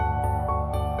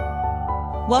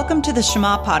Welcome to the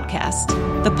Shema Podcast,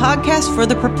 the podcast for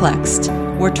the perplexed,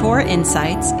 where Torah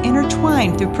insights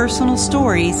intertwined through personal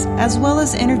stories as well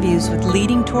as interviews with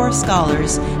leading Torah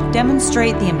scholars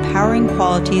demonstrate the empowering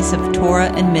qualities of Torah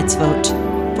and mitzvot.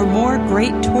 For more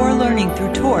great Torah learning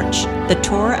through Torch, the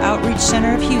Torah Outreach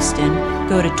Center of Houston,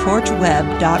 go to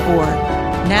torchweb.org.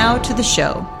 Now to the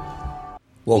show.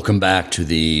 Welcome back to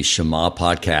the Shema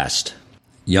Podcast.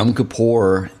 Yom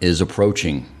Kippur is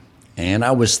approaching, and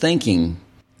I was thinking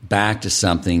back to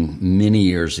something many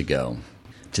years ago,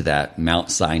 to that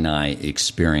Mount Sinai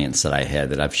experience that I had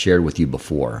that I've shared with you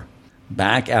before.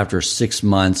 Back after 6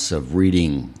 months of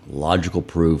reading logical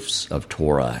proofs of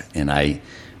Torah, and I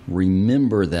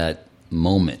remember that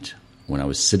moment when I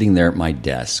was sitting there at my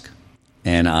desk,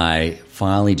 and I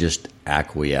finally just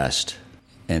acquiesced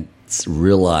and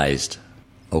realized,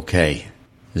 okay,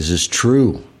 this is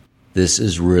true. This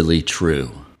is really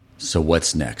true. So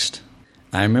what's next?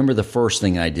 I remember the first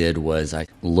thing I did was I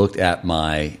looked at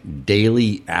my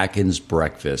daily Atkins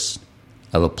breakfast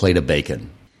of a plate of bacon,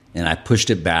 and I pushed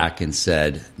it back and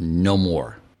said, no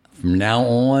more. From now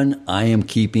on, I am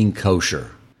keeping kosher.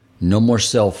 No more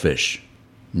shellfish.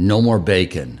 No more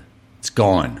bacon. It's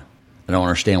gone. I don't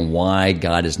understand why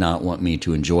God does not want me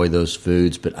to enjoy those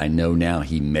foods, but I know now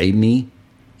He made me,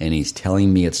 and He's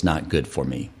telling me it's not good for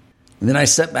me. And then I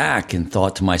sat back and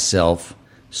thought to myself,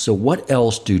 so what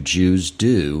else do Jews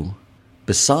do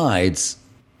besides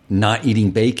not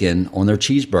eating bacon on their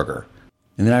cheeseburger?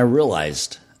 And then I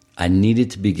realized I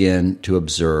needed to begin to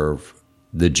observe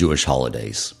the Jewish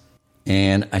holidays.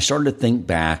 And I started to think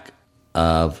back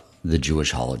of the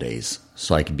Jewish holidays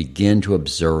so I could begin to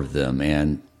observe them.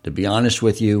 And to be honest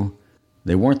with you,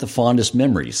 they weren't the fondest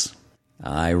memories.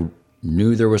 I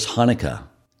knew there was Hanukkah,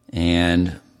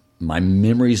 and my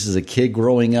memories as a kid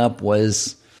growing up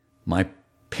was my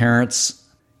parents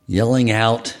yelling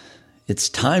out, it's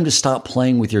time to stop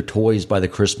playing with your toys by the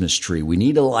Christmas tree. We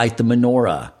need to light the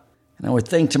menorah. And I would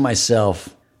think to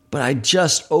myself, but I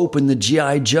just opened the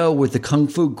G.I. Joe with the Kung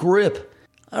Fu grip.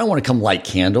 I don't want to come light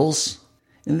candles.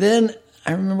 And then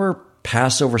I remember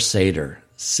Passover Seder,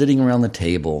 sitting around the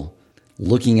table,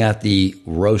 looking at the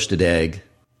roasted egg,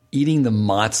 eating the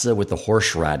matzah with the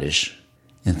horseradish,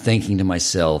 and thinking to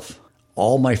myself,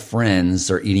 all my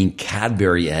friends are eating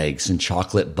Cadbury eggs and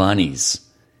chocolate bunnies,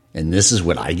 and this is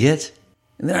what I get?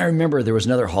 And then I remember there was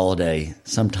another holiday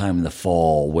sometime in the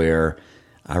fall where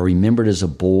I remembered as a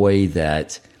boy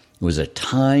that it was a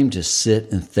time to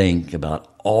sit and think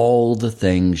about all the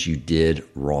things you did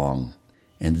wrong.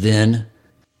 And then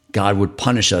God would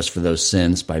punish us for those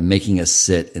sins by making us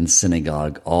sit in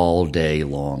synagogue all day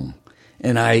long.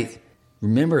 And I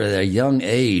remember at a young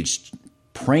age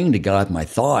praying to God in my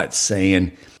thoughts,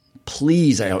 saying,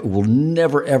 please, I will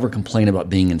never, ever complain about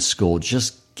being in school.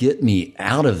 Just get me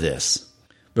out of this.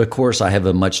 But of course, I have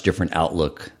a much different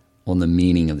outlook on the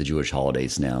meaning of the Jewish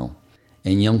holidays now.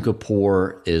 And Yom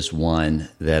Kippur is one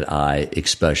that I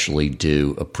especially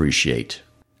do appreciate.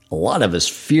 A lot of us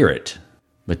fear it,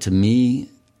 but to me,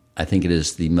 I think it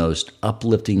is the most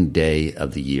uplifting day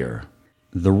of the year.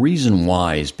 The reason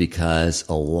why is because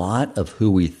a lot of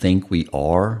who we think we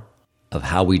are, of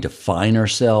how we define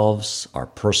ourselves, our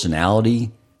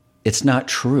personality, it's not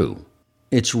true.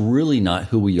 It's really not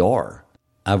who we are.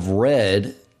 I've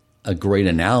read a great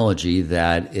analogy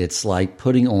that it's like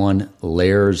putting on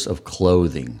layers of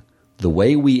clothing. The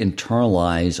way we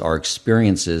internalize our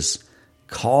experiences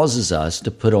causes us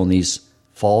to put on these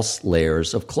false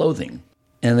layers of clothing.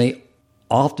 And they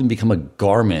often become a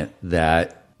garment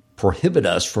that prohibit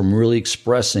us from really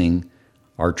expressing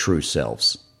our true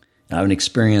selves. I have an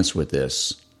experience with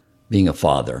this, being a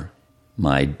father.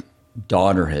 My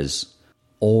daughter has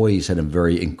always had a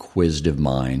very inquisitive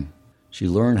mind. She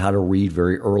learned how to read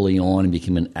very early on and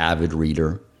became an avid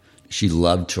reader. She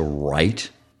loved to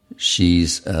write.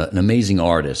 She's an amazing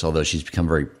artist, although she's become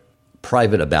very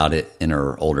private about it in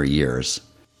her older years.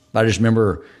 But I just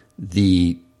remember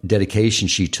the dedication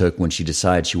she took when she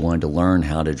decided she wanted to learn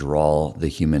how to draw the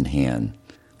human hand,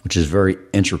 which is very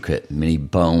intricate, many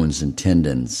bones and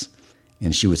tendons.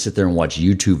 And she would sit there and watch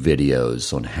YouTube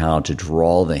videos on how to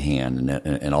draw the hand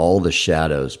and all the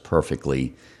shadows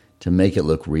perfectly to make it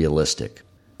look realistic.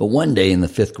 But one day in the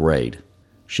 5th grade,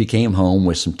 she came home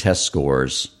with some test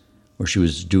scores where she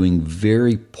was doing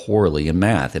very poorly in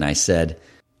math. And I said,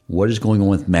 what is going on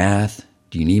with math?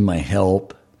 Do you need my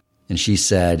help? And she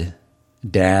said,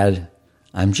 Dad,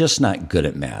 I'm just not good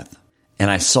at math. And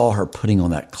I saw her putting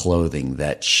on that clothing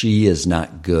that she is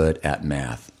not good at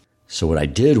math. So what I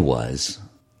did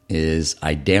is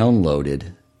I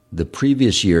downloaded the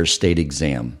previous year's state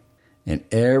exam. And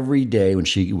every day when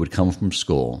she would come from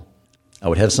school, I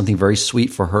would have something very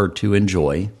sweet for her to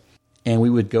enjoy, and we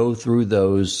would go through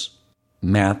those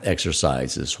math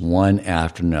exercises one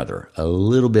after another, a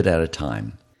little bit at a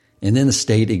time. And then the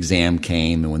state exam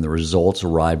came, and when the results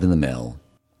arrived in the mail,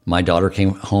 my daughter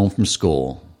came home from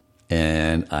school,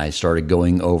 and I started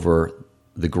going over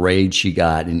the grades she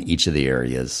got in each of the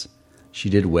areas. She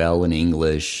did well in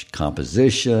English,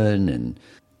 composition,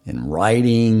 and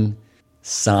writing,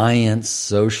 science,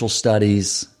 social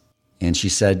studies. And she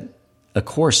said, "Of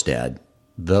course, Dad,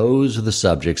 those are the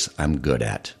subjects I'm good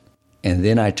at." And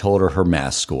then I told her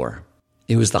math score.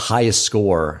 It was the highest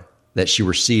score that she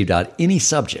received out of any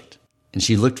subject. And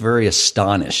she looked very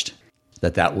astonished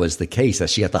that that was the case, that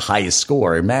she got the highest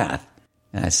score in math.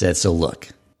 And I said, "So look,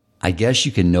 I guess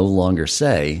you can no longer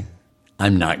say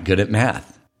I'm not good at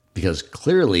math, because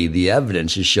clearly the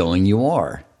evidence is showing you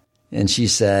are." And she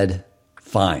said,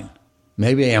 "Fine,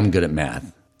 maybe I am good at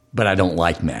math, but I don't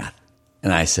like math."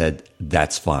 And I said,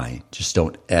 "That's fine. Just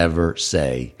don't ever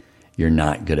say you're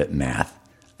not good at math."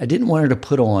 I didn't want her to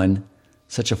put on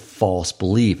such a false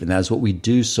belief. And that's what we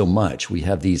do so much. We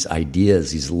have these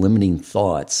ideas, these limiting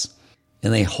thoughts,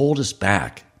 and they hold us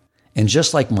back. And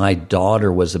just like my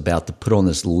daughter was about to put on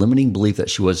this limiting belief that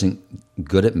she wasn't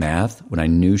good at math when I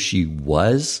knew she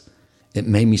was, it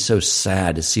made me so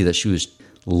sad to see that she was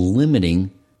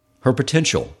limiting her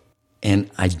potential. And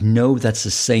I know that's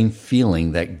the same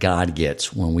feeling that God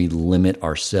gets when we limit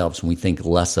ourselves, when we think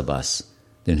less of us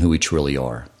than who we truly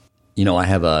are. You know, I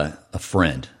have a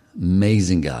friend,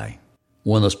 amazing guy,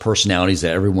 one of those personalities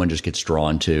that everyone just gets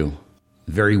drawn to,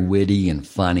 very witty and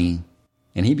funny.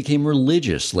 And he became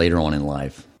religious later on in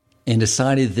life and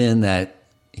decided then that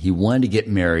he wanted to get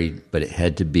married, but it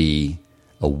had to be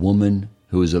a woman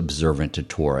who was observant to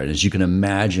Torah. And as you can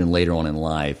imagine later on in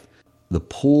life, the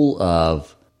pool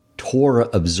of Torah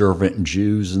observant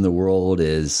Jews in the world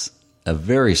is a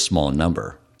very small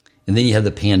number. And then you have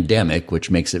the pandemic,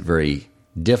 which makes it very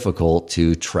difficult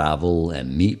to travel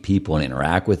and meet people and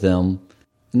interact with them.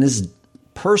 And this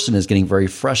person is getting very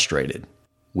frustrated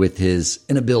with his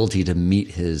inability to meet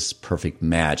his perfect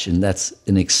match. And that's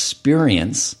an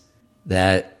experience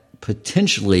that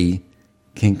potentially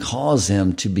can cause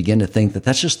him to begin to think that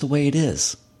that's just the way it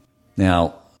is.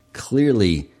 Now,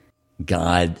 clearly,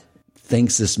 God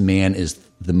thinks this man is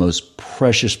the most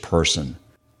precious person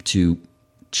to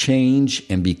change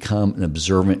and become an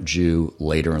observant Jew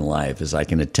later in life, as I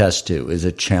can attest to, is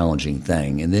a challenging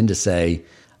thing. And then to say,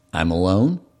 I'm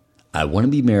alone, I want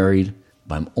to be married,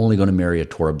 but I'm only going to marry a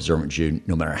Torah observant Jew,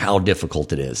 no matter how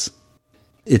difficult it is.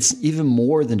 It's even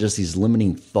more than just these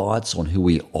limiting thoughts on who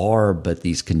we are, but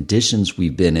these conditions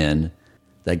we've been in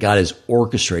that God is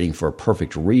orchestrating for a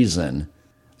perfect reason,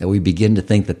 that we begin to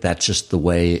think that that's just the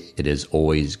way it is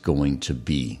always going to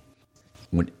be.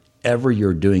 Whenever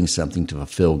you're doing something to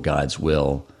fulfill God's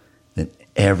will, then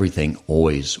everything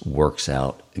always works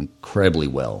out incredibly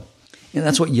well. And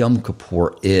that's what Yom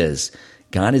Kippur is.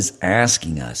 God is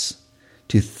asking us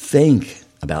to think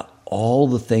about all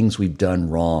the things we've done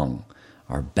wrong,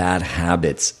 our bad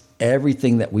habits,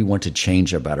 everything that we want to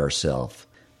change about ourselves.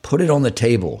 Put it on the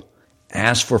table.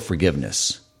 Ask for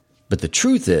forgiveness. But the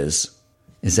truth is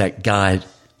that God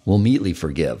will immediately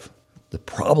forgive. The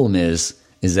problem is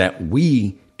that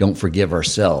we don't forgive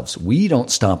ourselves. We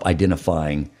don't stop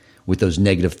identifying with those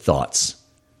negative thoughts,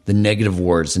 the negative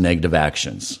words, the negative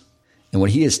actions. And what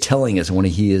he is telling us and what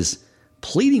he is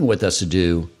pleading with us to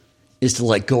do is to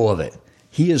let go of it.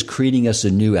 He is creating us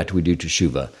anew after we do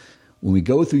teshuvah. When we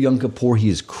go through Yom Kippur, he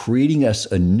is creating us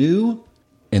anew,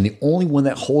 and the only one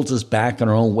that holds us back in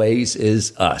our own ways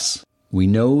is us. We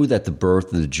know that the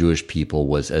birth of the Jewish people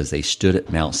was as they stood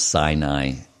at Mount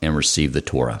Sinai and received the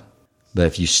Torah. But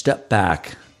if you step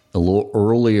back a little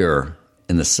earlier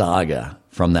in the saga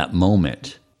from that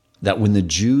moment, that when the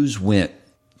Jews went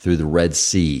through the Red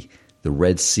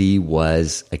Sea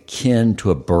was akin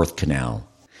to a birth canal.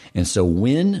 And so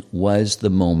when was the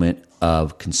moment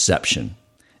of conception?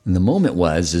 And the moment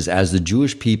is as the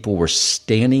Jewish people were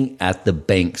standing at the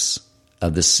banks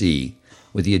of the sea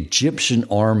with the Egyptian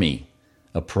army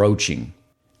approaching,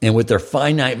 and with their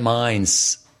finite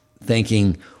minds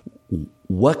thinking,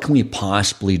 what can we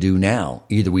possibly do now?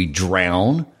 Either we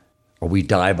drown or we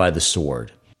die by the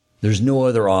sword. There's no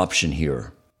other option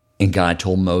here. And God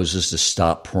told Moses to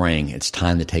stop praying. It's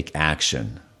time to take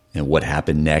action. And what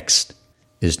happened next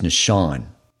is Nishan.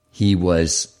 He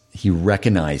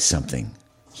recognized something.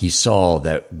 He saw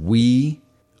that we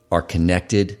are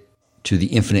connected to the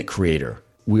infinite creator.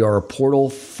 We are a portal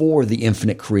for the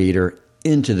infinite creator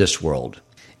into this world.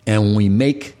 And when we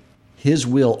make his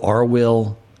will our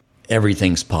will,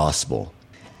 everything's possible.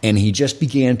 And he just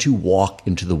began to walk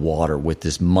into the water with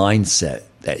this mindset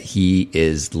that he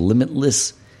is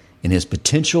limitless in his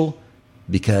potential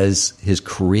because his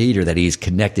creator that he's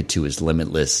connected to is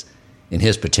limitless in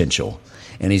his potential.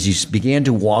 And as he began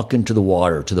to walk into the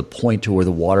water to the point to where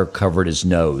the water covered his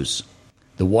nose,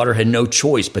 the water had no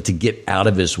choice but to get out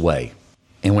of his way.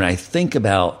 And when I think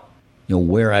about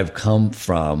where I've come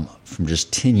from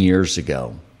just 10 years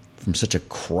ago, from such a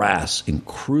crass and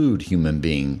crude human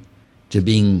being to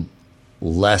being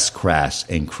less crass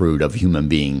and crude of a human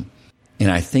being.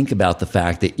 And I think about the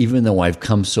fact that even though I've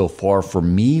come so far, for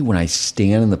me, when I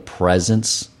stand in the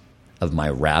presence of my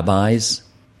rabbis,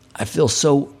 I feel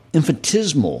so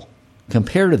infinitesimal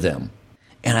compared to them.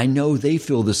 And I know they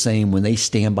feel the same when they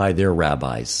stand by their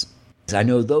rabbis. I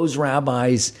know those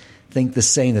rabbis think the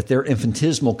same, that they're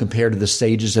infinitesimal compared to the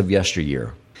sages of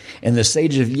yesteryear. And the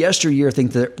sages of yesteryear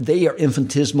think that they are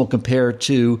infinitesimal compared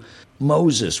to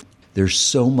Moses. There's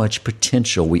so much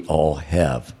potential we all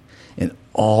have. And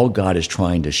all God is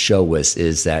trying to show us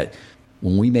is that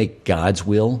when we make God's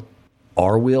will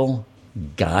our will,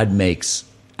 God makes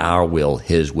our will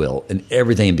his will, and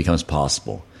everything becomes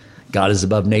possible. God is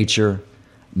above nature.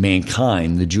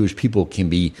 Mankind, the Jewish people, can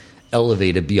be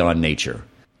elevated beyond nature.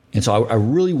 And so I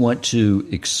really want to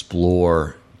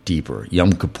explore deeper,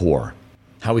 Yom Kippur,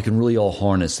 how we can really all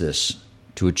harness this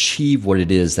to achieve what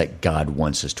it is that God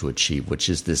wants us to achieve, which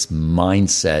is this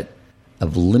mindset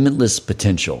of limitless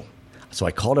potential. So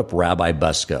I called up Rabbi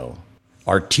Busko,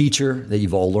 our teacher that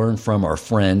you've all learned from, our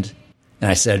friend, and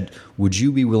I said, would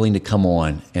you be willing to come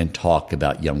on and talk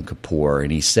about Yom Kippur?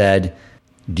 And he said,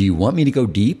 do you want me to go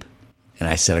deep? And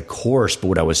I said, of course, but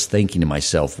what I was thinking to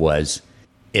myself was,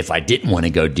 if I didn't want to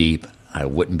go deep, I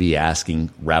wouldn't be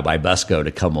asking Rabbi Busko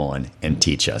to come on and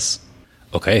teach us.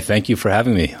 Okay, thank you for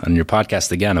having me on your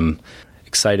podcast again. I'm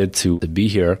excited to be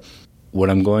here. What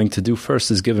I'm going to do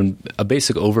first is give a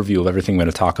basic overview of everything I'm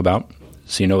going to talk about,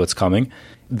 so you know what's coming.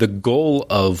 The goal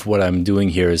of what I'm doing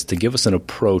here is to give us an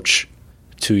approach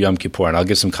to Yom Kippur, and I'll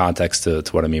give some context to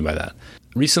what I mean by that.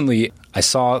 Recently, I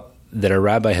saw that a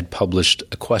rabbi had published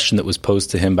a question that was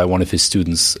posed to him by one of his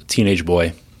students, a teenage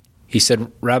boy. He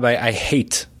said, Rabbi, I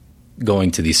hate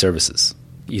going to these services.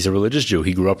 He's a religious Jew.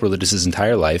 He grew up religious his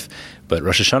entire life, but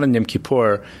Rosh Hashanah and Yom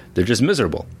Kippur, they're just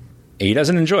miserable. And he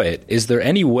doesn't enjoy it. Is there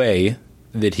any way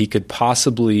that he could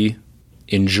possibly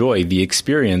enjoy the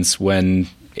experience when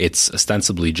it's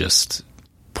ostensibly just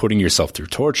putting yourself through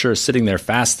torture, sitting there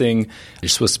fasting? You're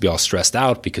supposed to be all stressed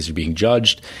out because you're being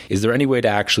judged. Is there any way to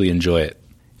actually enjoy it?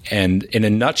 And in a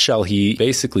nutshell, he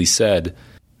basically said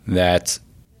that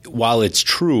while it's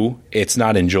true, it's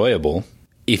not enjoyable,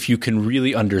 if you can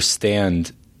really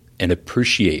understand and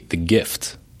appreciate the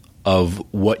gift of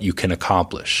what you can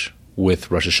accomplish with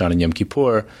Rosh Hashanah and Yom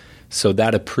Kippur, so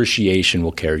that appreciation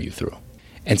will carry you through.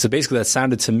 And so basically that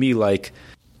sounded to me like,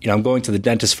 I'm going to the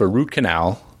dentist for a root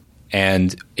canal,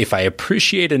 and if I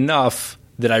appreciate enough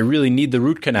that I really need the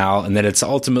root canal and that it's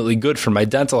ultimately good for my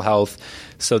dental health,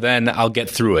 so then I'll get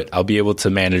through it. I'll be able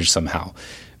to manage somehow.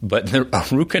 But the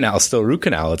root canal is still root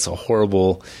canal. It's a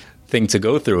horrible thing to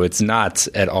go through. It's not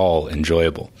at all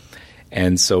enjoyable.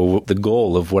 And so the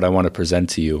goal of what I want to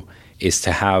present to you is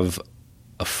to have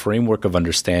a framework of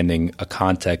understanding, a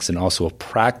context, and also a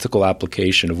practical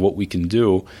application of what we can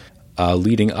do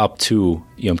leading up to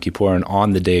Yom Kippur and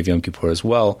on the day of Yom Kippur as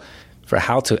well, for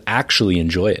how to actually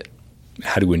enjoy it,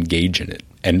 how to engage in it.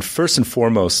 And first and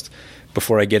foremost,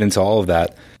 before I get into all of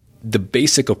that, the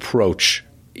basic approach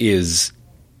is,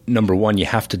 number one, you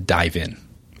have to dive in.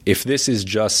 If this is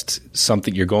just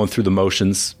something you're going through the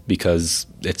motions because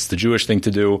it's the Jewish thing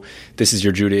to do, this is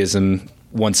your Judaism.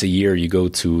 Once a year you go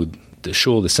to the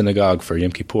shul, the synagogue for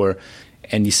Yom Kippur,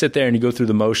 and you sit there and you go through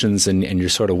the motions and you're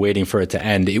sort of waiting for it to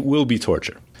end, it will be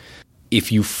torture.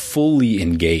 If you fully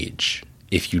engage,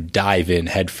 if you dive in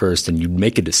head first and you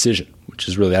make a decision, which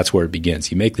is really, that's where it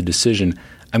begins. You make the decision,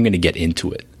 I'm going to get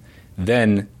into it.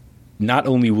 Then not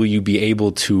only will you be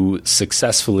able to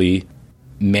successfully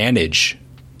manage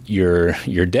your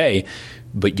day,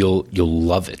 but you'll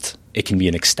love it. It can be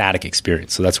an ecstatic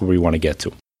experience. So that's where we want to get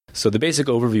to. So the basic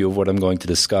overview of what I'm going to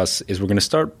discuss is we're going to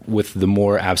start with the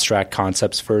more abstract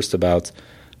concepts first about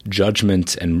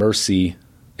judgment and mercy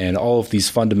and all of these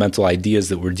fundamental ideas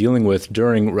that we're dealing with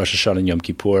during Rosh Hashanah and Yom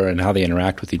Kippur and how they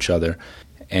interact with each other.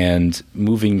 And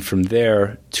moving from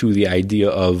there to the idea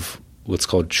of what's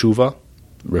called tshuva,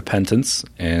 repentance,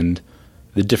 and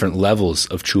the different levels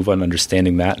of tshuva and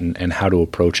understanding that and how to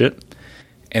approach it.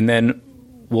 And then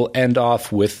we'll end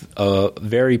off with a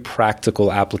very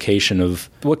practical application of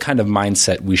what kind of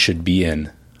mindset we should be in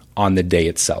on the day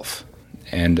itself.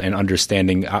 and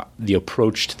understanding the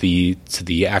approach to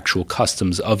the actual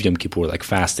customs of Yom Kippur, like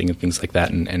fasting and things like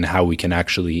that, and how we can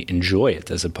actually enjoy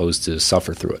it as opposed to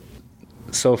suffer through it.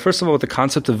 So first of all, with the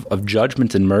concept of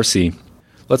judgment and mercy,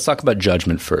 let's talk about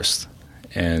judgment first.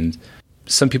 And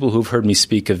some people who've heard me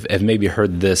speak have maybe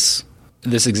heard this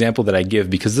example that I give,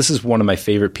 because this is one of my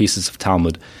favorite pieces of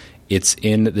Talmud. It's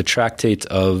in the tractate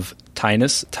of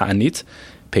Ta'anit,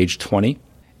 page 20.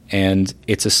 And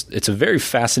it's a very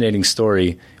fascinating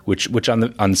story, which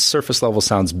on surface level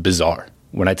sounds bizarre.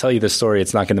 When I tell you this story,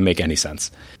 it's not going to make any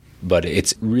sense. But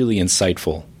it's really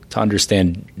insightful to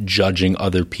understand judging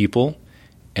other people.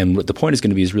 And what the point is going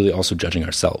to be is really also judging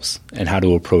ourselves and how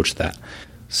to approach that.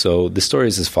 So the story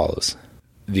is as follows.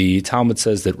 The Talmud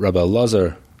says that Rabbi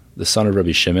Elazar, the son of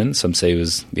Rabbi Shimon, some say it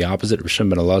was the opposite, Rabbi Shimon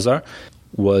ben Elazar,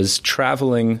 was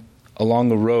traveling along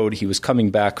the road. He was coming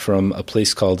back from a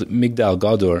place called Migdal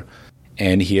Gador,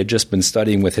 and he had just been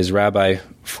studying with his rabbi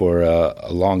for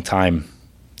a long time,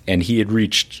 and he had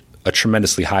reached a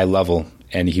tremendously high level,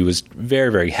 and he was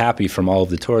very, very happy from all of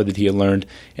the Torah that he had learned,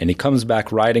 and he comes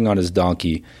back riding on his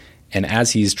donkey, and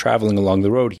as he's traveling along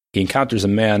the road, he encounters a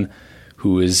man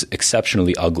who is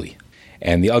exceptionally ugly,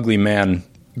 and the ugly man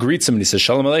greets him, and he says,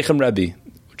 "Shalom Aleichem, Rebbe,"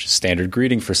 which is standard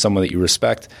greeting for someone that you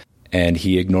respect, and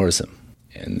he ignores him.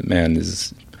 And the man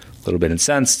is a little bit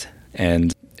incensed.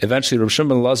 And eventually Rabbi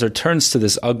Shimon ben Elazar turns to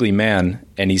this ugly man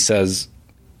and he says,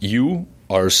 "You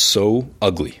are so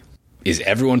ugly. Is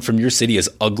everyone from your city as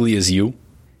ugly as you?"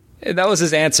 And that was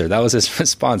his answer. That was his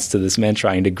response to this man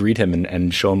trying to greet him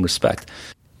and show him respect.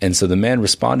 And so the man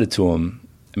responded to him.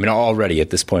 I mean, already at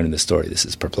this point in the story, this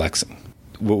is perplexing.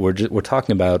 We're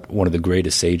talking about one of the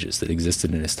greatest sages that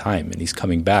existed in his time. And he's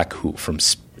coming back from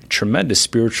tremendous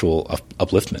spiritual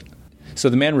upliftment. So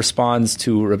the man responds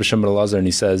to Rabbi Shimon ben Elazar and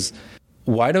he says,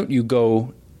 "Why don't you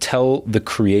go tell the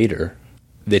Creator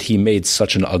that he made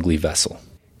such an ugly vessel?"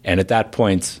 And at that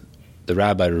point, the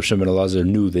rabbi, Rabbi Shimon ben Elazar,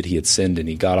 knew that he had sinned, and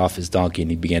he got off his donkey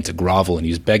and he began to grovel, and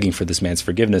he was begging for this man's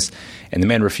forgiveness, and the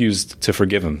man refused to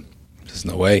forgive him. There's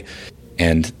no way.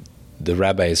 And the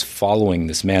rabbi is following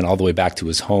this man all the way back to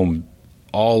his home,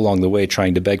 all along the way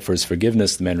trying to beg for his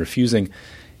forgiveness, the man refusing.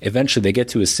 Eventually, they get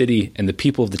to his city, and the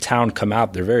people of the town come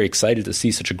out. They're very excited to see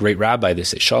such a great rabbi. They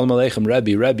say, "Shalom Aleichem,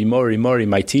 Rebbe, Mori,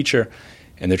 my teacher."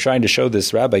 And they're trying to show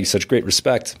this rabbi such great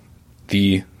respect.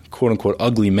 The quote-unquote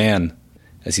ugly man,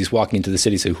 as he's walking into the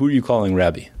city, says, "Who are you calling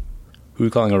Rabbi? Who are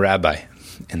you calling a rabbi?"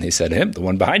 And they said, "Him, the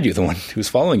one behind you, the one who's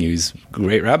following you. He's a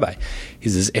great rabbi." He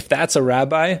says, "If that's a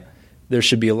rabbi, there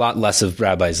should be a lot less of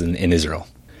rabbis in Israel."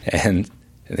 And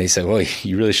they said, "Well,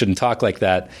 you really shouldn't talk like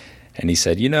that." And he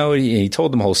said, he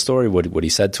told them the whole story, what he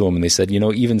said to him. And they said,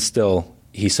 even still,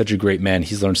 he's such a great man.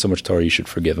 He's learned so much Torah, you should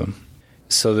forgive him.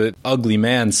 So the ugly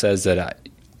man says that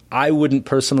I wouldn't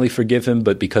personally forgive him,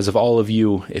 but because of all of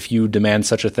you, if you demand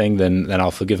such a thing, then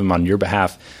I'll forgive him on your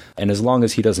behalf. And as long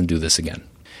as he doesn't do this again.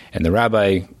 And the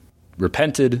rabbi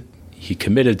repented. He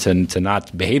committed to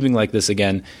not behaving like this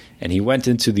again. And he went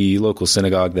into the local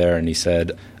synagogue there and he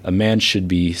said, "A man should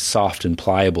be soft and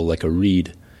pliable like a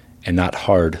reed, and not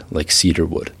hard like cedar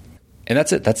wood." And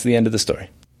that's it. That's the end of the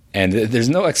story. And there's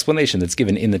no explanation that's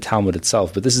given in the Talmud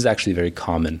itself, but this is actually very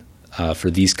common for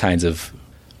these kinds of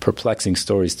perplexing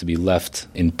stories to be left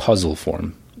in puzzle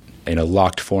form, in a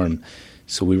locked form.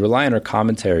 So we rely on our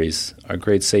commentaries, our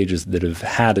great sages that have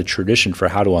had a tradition for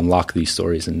how to unlock these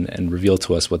stories and reveal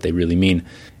to us what they really mean.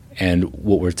 And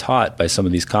what we're taught by some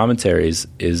of these commentaries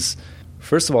is,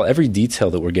 first of all, every detail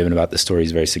that we're given about the story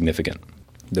is very significant.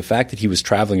 The fact that he was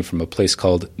traveling from a place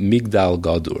called Migdal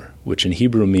Gadur, which in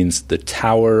Hebrew means the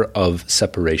Tower of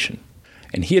Separation.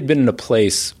 And he had been in a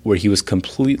place where he was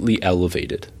completely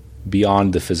elevated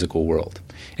beyond the physical world.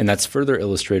 And that's further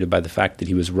illustrated by the fact that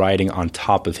he was riding on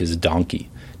top of his donkey.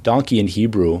 Donkey in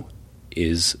Hebrew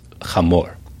is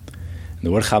chamor. And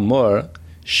the word chamor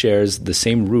shares the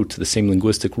same root, the same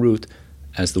linguistic root,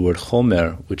 as the word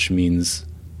chomer, which means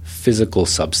physical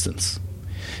substance.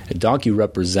 A donkey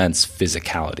represents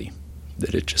physicality,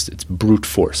 that it's brute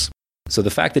force. So the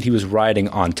fact that he was riding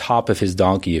on top of his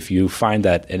donkey, if you find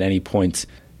that at any point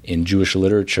in Jewish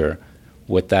literature,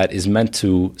 what that is meant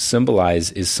to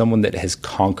symbolize is someone that has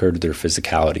conquered their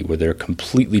physicality, where they're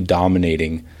completely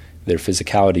dominating their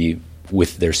physicality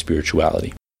with their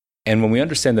spirituality. And when we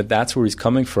understand that that's where he's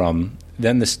coming from,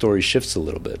 then the story shifts a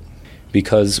little bit.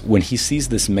 Because when he sees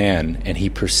this man and he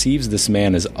perceives this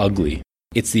man as ugly,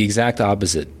 it's the exact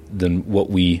opposite than what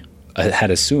we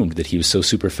had assumed, that he was so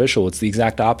superficial. It's the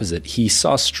exact opposite. He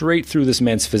saw straight through this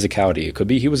man's physicality. It could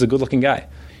be he was a good-looking guy,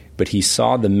 but he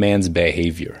saw the man's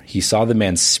behavior. He saw the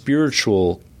man's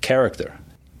spiritual character,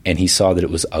 and he saw that it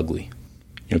was ugly.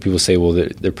 People say, well,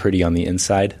 they're pretty on the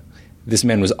inside. This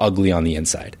man was ugly on the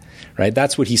inside, right?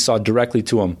 That's what he saw directly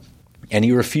to him. And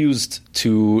he refused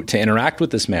to interact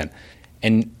with this man.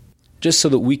 And just so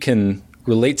that we can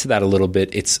relate to that a little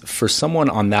bit, it's for someone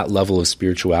on that level of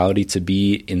spirituality to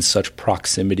be in such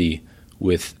proximity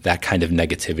with that kind of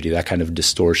negativity, that kind of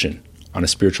distortion on a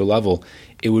spiritual level,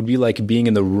 it would be like being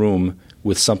in the room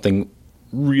with something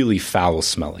really foul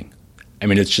smelling. I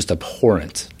mean, it's just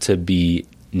abhorrent to be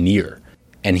near.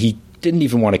 And he didn't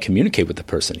even want to communicate with the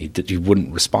person. He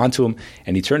wouldn't respond to him.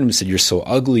 And he turned to him and said, "You're so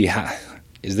ugly.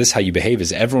 Is this how you behave?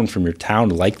 Is everyone from your town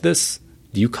like this?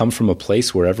 Do you come from a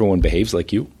place where everyone behaves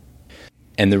like you?"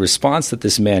 And the response that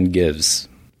this man gives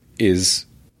is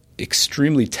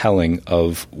extremely telling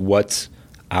of what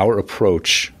our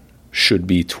approach should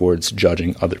be towards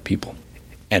judging other people.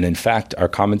 And in fact, our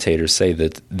commentators say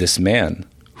that this man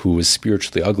who was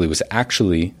spiritually ugly was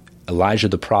actually Elijah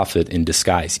the prophet in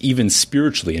disguise, even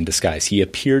spiritually in disguise. He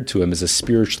appeared to him as a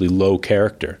spiritually low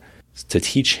character to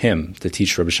teach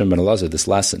Rabbi Shimon ben Elazar this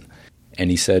lesson. And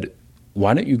he said,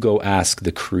 why don't you go ask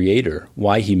the Creator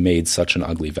why he made such an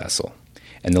ugly vessel?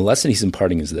 And the lesson he's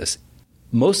imparting is this.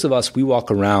 Most of us, we walk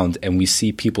around and we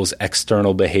see people's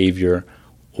external behavior,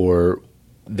 or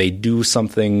they do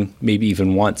something maybe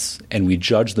even once, and we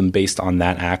judge them based on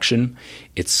that action.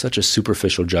 It's such a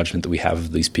superficial judgment that we have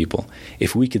of these people.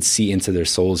 If we could see into their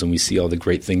souls and we see all the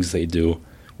great things they do,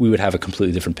 we would have a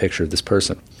completely different picture of this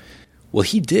person. Well,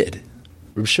 he did.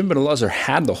 Rabbi Shimon ben Elazar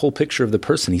had the whole picture of the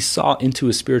person. He saw into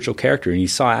his spiritual character, and he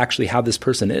saw actually how this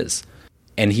person is.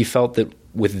 And he felt that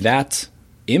with that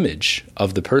image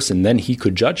of the person, then he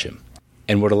could judge him.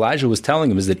 And what Elijah was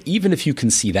telling him is that even if you can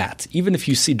see that, even if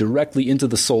you see directly into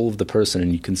the soul of the person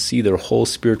and you can see their whole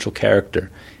spiritual character,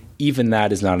 even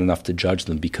that is not enough to judge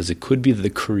them, because it could be that the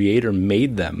Creator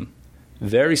made them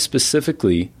very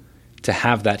specifically to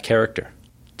have that character,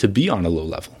 to be on a low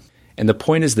level. And the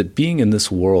point is that being in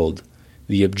this world,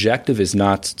 the objective is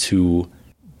not to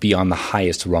be on the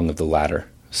highest rung of the ladder,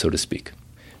 so to speak.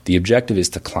 The objective is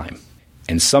to climb.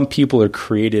 And some people are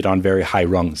created on very high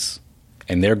rungs,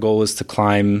 and their goal is to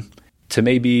climb to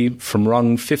maybe from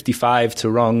rung 55 to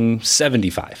rung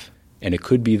 75. And it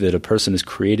could be that a person is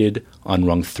created on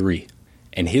rung 3,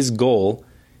 and his goal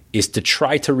is to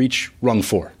try to reach rung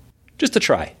 4, just to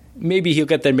try. Maybe he'll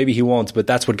get there, maybe he won't, but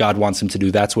that's what God wants him to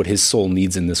do. That's what his soul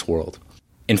needs in this world.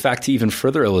 In fact, to even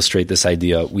further illustrate this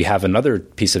idea, we have another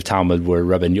piece of Talmud where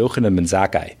Rabbi Yochanan ben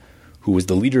Zakkai, who was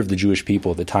the leader of the Jewish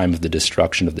people at the time of the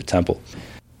destruction of the temple,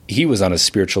 he was on a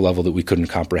spiritual level that we couldn't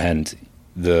comprehend.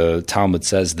 The Talmud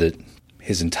says that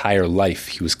his entire life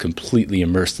he was completely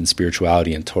immersed in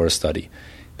spirituality and Torah study,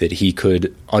 that he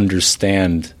could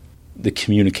understand the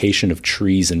communication of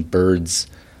trees and birds.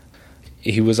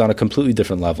 He was on a completely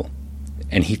different level,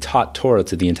 and he taught Torah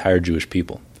to the entire Jewish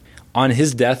people. On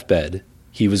his deathbed,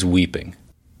 he was weeping,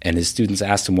 and his students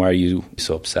asked him, "Why are you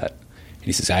so upset?" And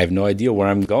he says, "I have no idea where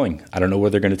I'm going. I don't know where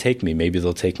they're going to take me. Maybe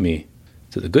they'll take me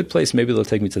to the good place. Maybe they'll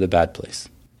take me to the bad place."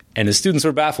 And his students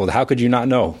were baffled. How could you not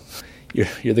know?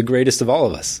 You're the greatest of all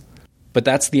of us. But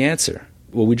that's the answer.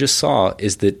 What we just saw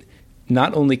is that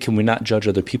not only can we not judge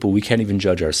other people, we can't even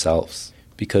judge ourselves.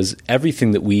 Because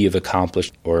everything that we have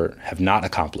accomplished or have not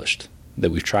accomplished,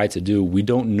 that we've tried to do, we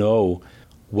don't know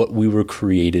what we were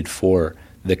created for,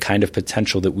 the kind of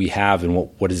potential that we have and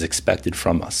what is expected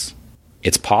from us.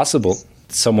 It's possible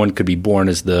someone could be born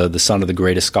as the son of the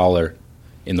greatest scholar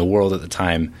in the world at the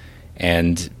time,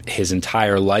 and his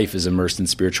entire life is immersed in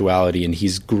spirituality, and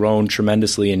he's grown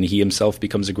tremendously, and he himself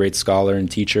becomes a great scholar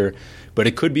and teacher. But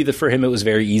it could be that for him it was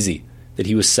very easy, that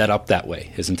he was set up that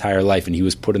way his entire life, and he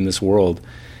was put in this world.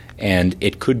 And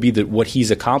it could be that what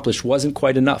he's accomplished wasn't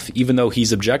quite enough, even though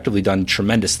he's objectively done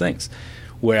tremendous things.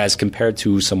 Whereas compared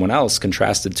to someone else,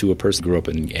 contrasted to a person who grew up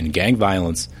in gang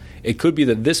violence, it could be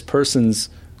that this person's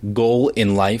goal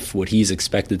in life, what he's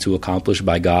expected to accomplish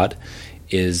by God,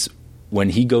 is when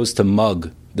he goes to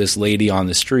mug this lady on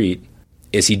the street,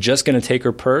 is he just going to take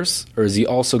her purse, or is he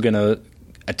also going to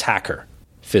attack her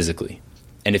physically?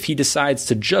 And if he decides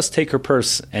to just take her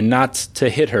purse and not to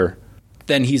hit her,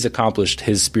 then he's accomplished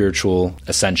his spiritual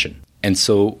ascension. And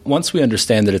so once we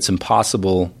understand that it's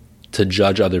impossible to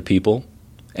judge other people,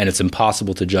 and it's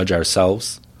impossible to judge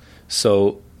ourselves,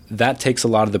 so that takes a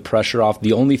lot of the pressure off.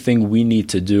 The only thing we need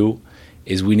to do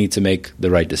is we need to make the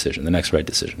right decision, the next right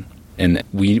decision. And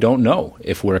we don't know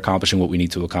if we're accomplishing what we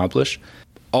need to accomplish.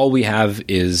 All we have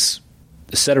is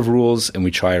a set of rules, and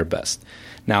we try our best.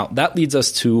 Now, that leads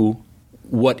us to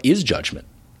what is judgment?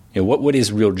 What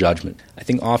is real judgment? I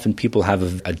think often people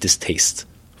have a distaste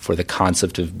for the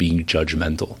concept of being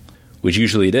judgmental, which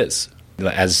usually it is.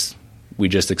 As we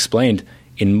just explained,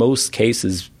 in most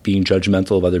cases, being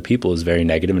judgmental of other people is very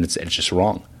negative, and it's just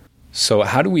wrong. So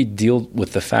how do we deal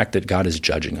with the fact that God is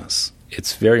judging us?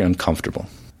 It's very uncomfortable.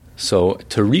 So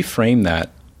to reframe that,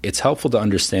 it's helpful to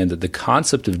understand that the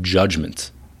concept of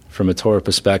judgment from a Torah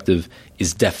perspective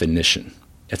is definition.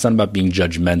 It's not about being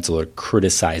judgmental or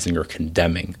criticizing or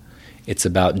condemning. It's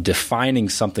about defining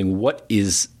something. What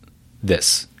is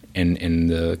this? In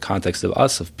the context of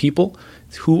us, of people,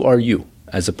 who are you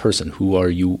as a person? Who are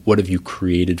you? What have you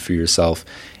created for yourself?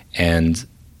 And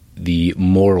the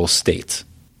moral state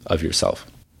of yourself.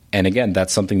 And again,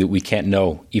 that's something that we can't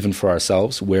know even for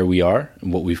ourselves, where we are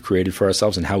and what we've created for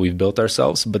ourselves and how we've built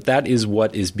ourselves. But that is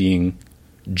what is being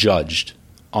judged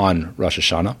on Rosh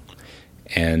Hashanah.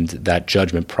 And that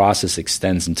judgment process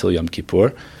extends until Yom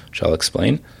Kippur, which I'll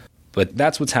explain. But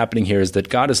that's what's happening here, is that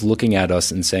God is looking at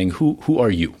us and saying, who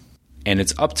are you? And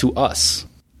it's up to us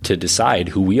to decide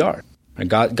who we are. And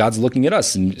God's looking at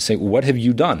us and saying, what have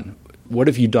you done? What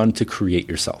have you done to create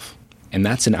yourself? And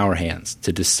that's in our hands,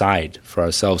 to decide for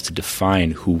ourselves, to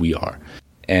define who we are.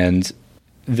 And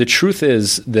the truth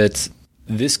is that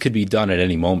this could be done at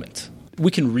any moment.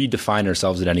 We can redefine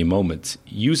ourselves at any moment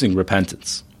using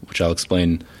repentance, which I'll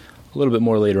explain a little bit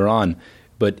more later on,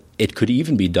 but it could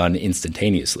even be done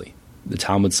instantaneously. The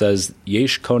Talmud says,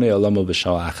 Yesh konei olamo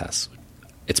b'sha'ah achas.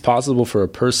 It's possible for a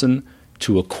person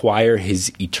to acquire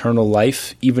his eternal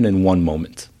life even in one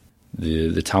moment.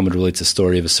 The Talmud relates a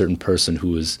story of a certain person who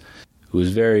was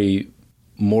very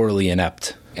morally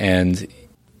inept, and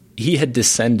he had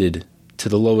descended to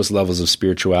the lowest levels of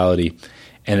spirituality,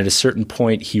 and at a certain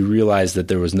point he realized that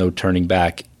there was no turning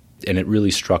back, and it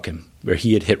really struck him, where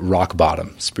he had hit rock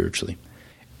bottom spiritually.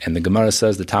 And the Gemara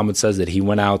says, the Talmud says, that he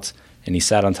went out and he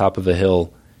sat on top of a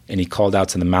hill and he called out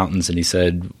to the mountains and he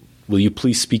said, will you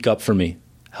please speak up for me?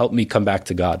 Help me come back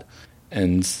to God.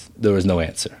 And there was no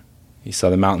answer. He saw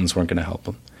the mountains weren't going to help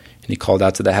him. And he called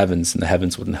out to the heavens, and the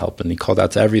heavens wouldn't help him. And he called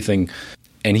out to everything.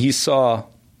 And he saw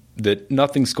that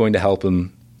nothing's going to help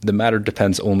him. The matter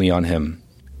depends only on him.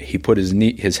 He put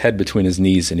his head between his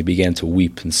knees and he began to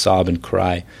weep and sob and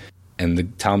cry. And the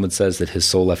Talmud says that his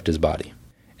soul left his body.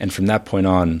 And from that point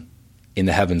on, in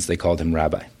the heavens, they called him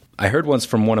rabbi. I heard once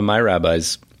from one of my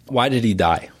rabbis, why did he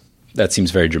die? That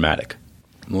seems very dramatic.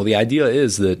 Well, the idea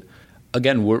is that,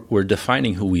 again, we're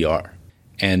defining who we are.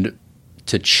 And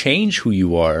to change who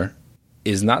you are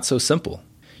is not so simple.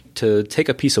 To take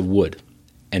a piece of wood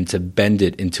and to bend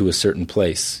it into a certain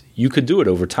place, you could do it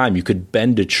over time. You could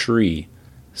bend a tree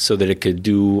so that it could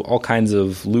do all kinds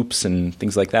of loops and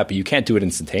things like that, but you can't do it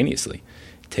instantaneously.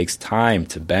 It takes time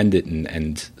to bend it,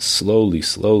 and slowly,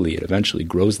 it eventually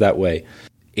grows that way.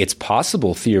 It's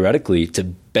possible, theoretically, to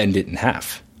bend it in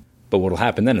half, but what will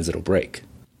happen then is it'll break.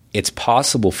 It's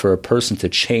possible for a person to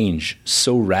change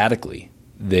so radically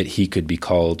that he could be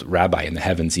called rabbi in the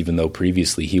heavens, even though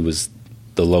previously he was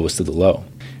the lowest of the low.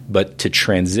 But to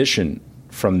transition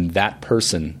from that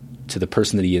person to the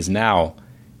person that he is now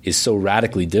is so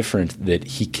radically different that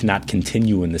he cannot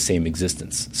continue in the same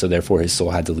existence. So therefore his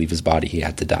soul had to leave his body. He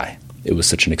had to die. It was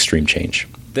such an extreme change.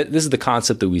 This is the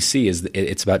concept that we see, is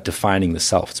it's about defining the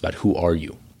self. It's about who are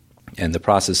you. And the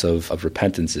process of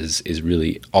repentance is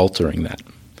really altering that.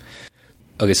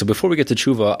 Okay, so before we get to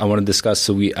tshuva, I want to discuss,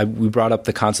 so we brought up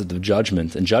the concept of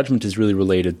judgment, and judgment is really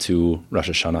related to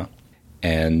Rosh Hashanah.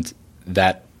 And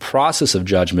that process of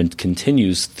judgment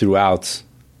continues throughout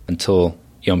until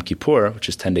Yom Kippur, which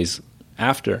is 10 days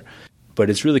after, but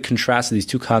it's really contrasted these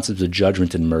two concepts of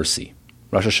judgment and mercy.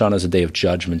 Rosh Hashanah is a day of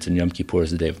judgment, and Yom Kippur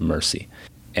is a day of mercy.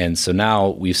 And so now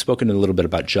we've spoken a little bit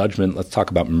about judgment. Let's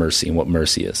talk about mercy and what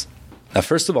mercy is. Now,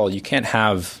 first of all, you can't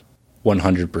have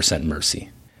 100% mercy.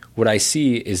 What I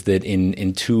see is that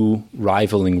in two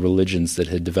rivaling religions that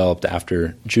had developed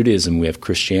after Judaism, we have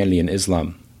Christianity and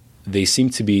Islam. They seem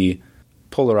to be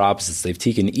polar opposites. They've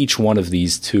taken each one of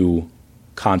these two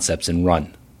concepts and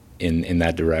run in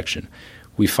that direction.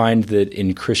 We find that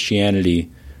in Christianity,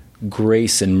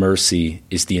 grace and mercy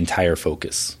is the entire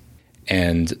focus.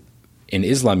 And in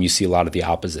Islam, you see a lot of the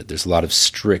opposite. There's a lot of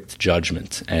strict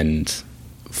judgment and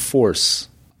force.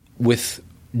 With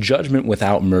judgment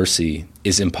without mercy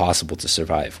is impossible to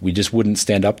survive. We just wouldn't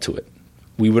stand up to it.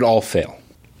 We would all fail.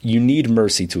 You need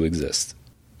mercy to exist.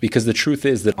 Because the truth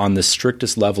is that on the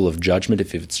strictest level of judgment,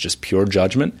 if it's just pure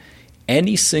judgment,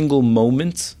 any single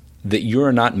moment that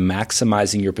you're not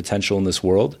maximizing your potential in this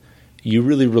world, you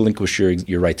really relinquish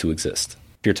your right to exist.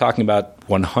 If you're talking about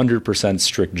 100%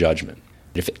 strict judgment,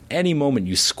 if at any moment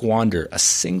you squander a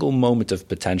single moment of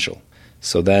potential,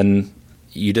 so then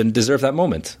you didn't deserve that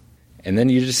moment. and then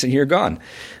you're gone.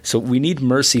 So we need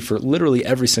mercy for literally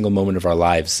every single moment of our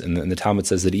lives. And the Talmud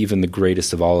says that even the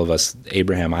greatest of all of us,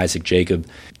 Abraham, Isaac, Jacob,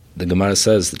 the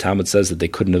Talmud says that they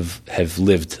couldn't have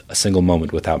lived a single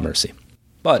moment without mercy.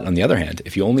 But on the other hand,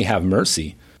 if you only have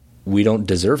mercy, we don't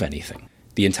deserve anything.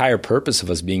 The entire purpose of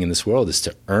us being in this world is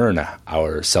to earn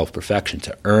our self-perfection,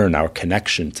 to earn our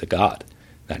connection to God,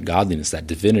 that godliness, that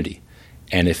divinity.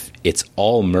 And if it's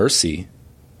all mercy,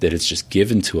 that it's just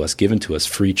given to us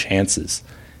free chances,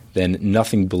 then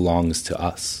nothing belongs to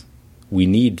us. We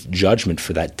need judgment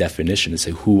for that definition to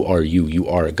say, who are you? You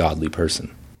are a godly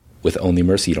person. With only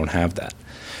mercy, you don't have that.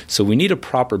 So we need a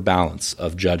proper balance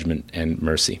of judgment and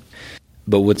mercy.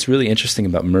 But what's really interesting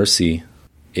about mercy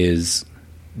is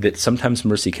that sometimes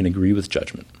mercy can agree with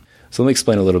judgment. So let me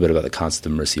explain a little bit about the concept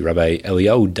of mercy. Rabbi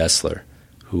Eliyahu Dessler,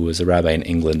 who was a rabbi in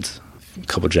England a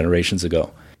couple generations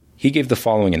ago, he gave the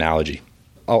following analogy.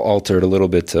 I'll alter it a little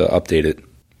bit to update it.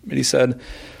 But he said,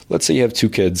 let's say you have two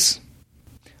kids.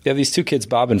 You have these two kids,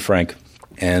 Bob and Frank,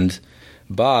 and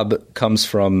Bob comes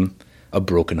from a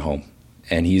broken home,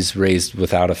 and he's raised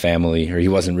without a family, or he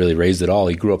wasn't really raised at all.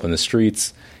 He grew up in the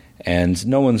streets, and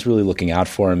no one's really looking out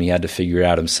for him. He had to figure it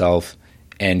out himself,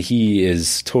 and he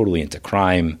is totally into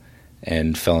crime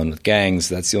and fell in with gangs.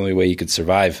 That's the only way he could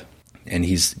survive, and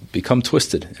he's become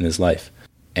twisted in his life.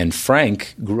 And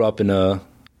Frank grew up in a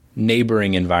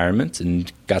neighboring environment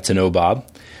and got to know Bob.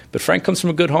 But Frank comes from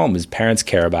a good home. His parents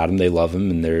care about him. They love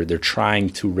him, and they're trying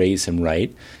to raise him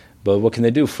right. But what can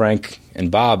they do? Frank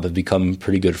and Bob have become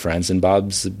pretty good friends, and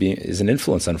Bob is an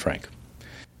influence on Frank.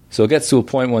 So it gets to a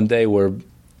point one day where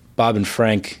Bob and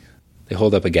Frank, they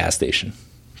hold up a gas station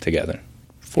together.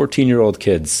 14-year-old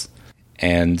kids,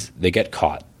 and they get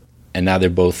caught. And now they're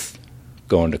both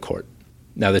going to court.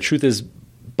 Now the truth is,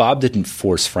 Bob didn't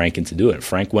force Frank into doing it.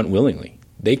 Frank went willingly.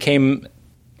 They came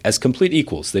as complete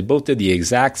equals. They both did the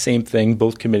exact same thing,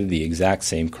 both committed the exact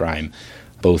same crime,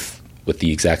 both with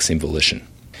the exact same volition.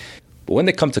 But when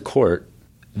they come to court,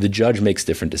 the judge makes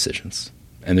different decisions.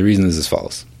 And the reason is as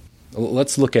follows.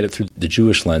 Let's look at it through the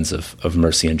Jewish lens of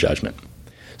mercy and judgment.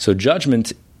 So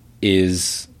judgment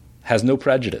has no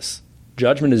prejudice.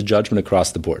 Judgment is judgment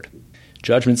across the board.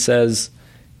 Judgment says,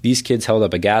 these kids held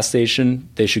up a gas station,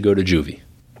 they should go to juvie.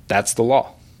 That's the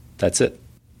law. That's it.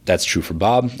 That's true for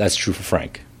Bob. That's true for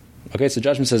Frank. Okay, so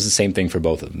judgment says the same thing for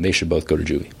both of them. They should both go to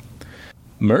juvie.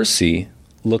 Mercy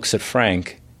looks at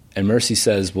Frank, and mercy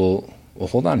says, well,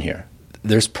 hold on here.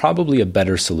 There's probably a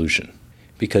better solution.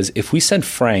 Because if we send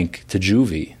Frank to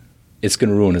juvie, it's going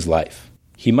to ruin his life.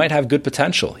 He might have good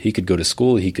potential. He could go to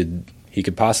school. He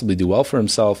could possibly do well for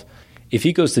himself. If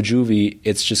he goes to juvie,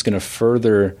 it's just going to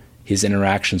further his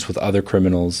interactions with other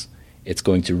criminals. It's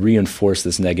going to reinforce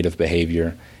this negative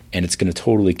behavior, and it's going to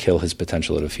totally kill his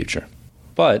potential in the future.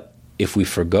 But if we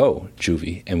forgo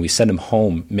juvie and we send him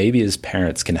home, maybe his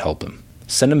parents can help him.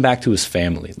 Send him back to his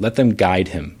family. Let them guide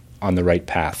him on the right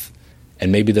path,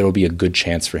 and maybe there will be a good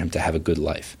chance for him to have a good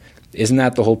life. Isn't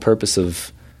that the whole purpose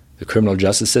of the criminal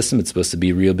justice system? It's supposed to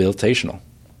be rehabilitational.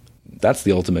 That's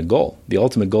the ultimate goal. The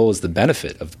ultimate goal is the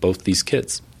benefit of both these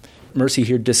kids. Mercy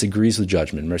here disagrees with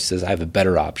judgment. Mercy says, I have a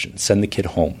better option. Send the kid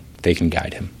home. They can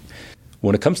guide him.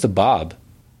 When it comes to Bob,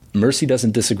 mercy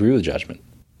doesn't disagree with judgment.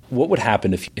 What would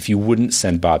happen if you wouldn't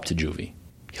send Bob to juvie?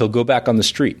 He'll go back on the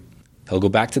street. He'll go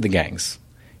back to the gangs.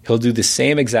 He'll do the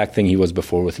same exact thing he was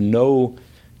before with no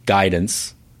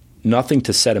guidance, nothing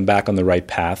to set him back on the right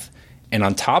path. And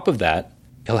on top of that,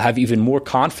 he'll have even more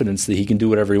confidence that he can do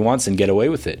whatever he wants and get away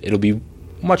with it. It'll be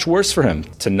much worse for him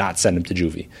to not send him to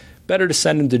juvie. Better to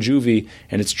send him to juvie,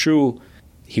 and it's true,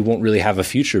 he won't really have a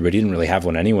future, but he didn't really have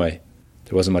one anyway.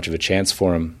 There wasn't much of a chance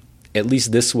for him. At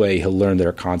least this way, he'll learn there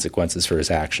are consequences for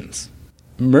his actions.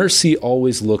 Mercy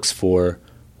always looks for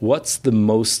what's the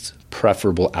most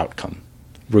preferable outcome,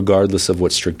 regardless of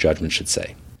what strict judgment should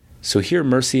say. So here,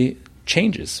 mercy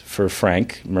changes. For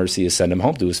Frank, mercy is send him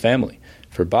home to his family.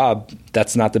 For Bob,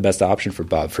 that's not the best option for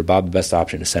Bob. For Bob, the best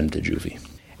option is send him to juvie.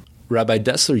 Rabbi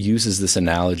Dessler uses this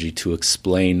analogy to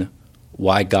explain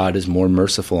why God is more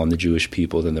merciful on the Jewish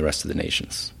people than the rest of the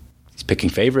nations. He's picking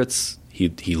favorites.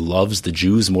 He loves the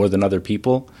Jews more than other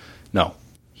people. No.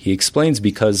 He explains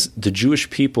because the Jewish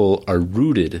people are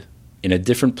rooted in a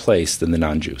different place than the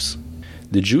non-Jews.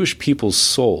 The Jewish people's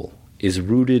soul is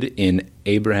rooted in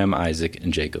Abraham, Isaac,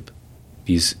 and Jacob,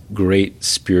 these great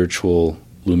spiritual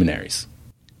luminaries.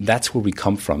 That's where we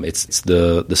come from. It's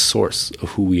the source of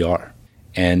who we are.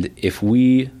 And if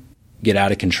we get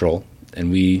out of control and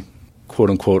we,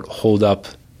 quote-unquote, hold up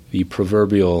the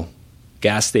proverbial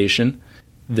gas station,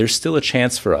 there's still a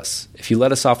chance for us. If you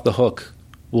let us off the hook,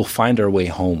 we'll find our way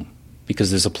home because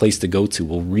there's a place to go to.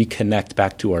 We'll reconnect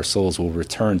back to our souls. We'll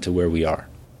return to where we are,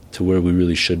 to where we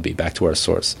really should be, back to our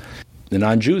source. The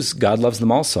non-Jews, God loves them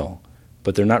also,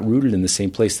 but they're not rooted in the same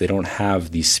place. They don't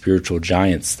have these spiritual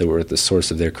giants that were at the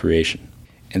source of their creation.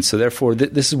 And so therefore,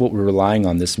 this is what we're relying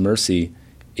on. This mercy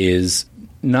is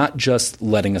not just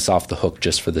letting us off the hook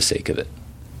just for the sake of it.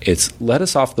 It's let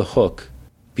us off the hook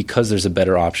because there's a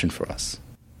better option for us,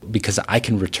 because I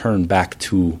can return back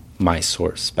to my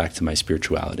source, back to my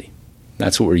spirituality.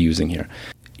 That's what we're using here.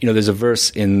 There's a verse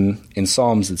in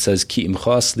Psalms that says, Ki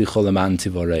imcha slicho leman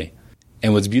tivorei.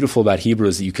 And what's beautiful about Hebrew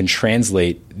is that you can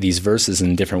translate these verses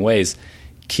in different ways.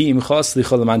 Ki imcha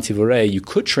slicho leman tivorei, you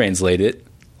could translate it,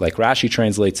 like Rashi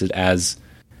translates it as,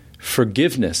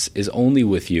 forgiveness is only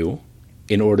with you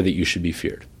in order that you should be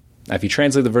feared. Now, if you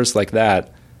translate the verse like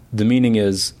that, the meaning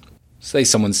is, say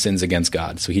someone sins against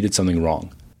God, so he did something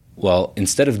wrong. Well,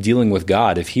 instead of dealing with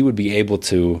God, if he would be able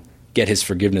to get his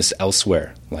forgiveness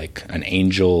elsewhere, like an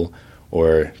angel,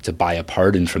 or to buy a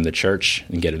pardon from the church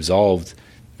and get absolved,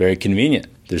 very convenient.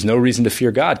 There's no reason to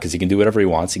fear God because he can do whatever he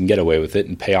wants. He can get away with it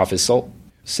and pay off his soul.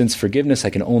 Since forgiveness I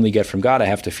can only get from God, I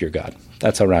have to fear God.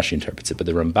 That's how Rashi interprets it. But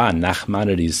the Ramban,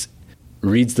 Nachmanides,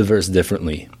 reads the verse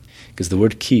differently because the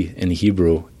word ki in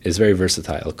Hebrew is very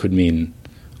versatile. It could mean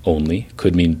only,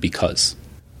 could mean because.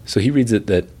 So he reads it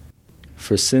that,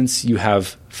 for since you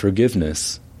have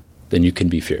forgiveness, then you can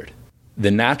be feared. The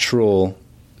natural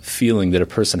feeling that a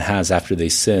person has after they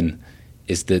sin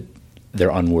is that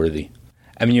they're unworthy.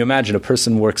 I mean, you imagine a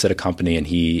person works at a company and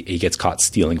he gets caught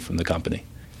stealing from the company.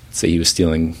 Say he was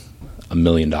stealing $1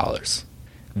 million.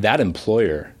 That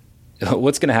employer,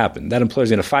 what's going to happen? That employer is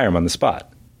going to fire him on the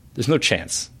spot. There's no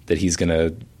chance that he's going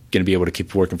to be able to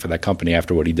keep working for that company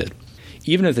after what he did.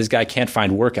 Even if this guy can't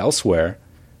find work elsewhere,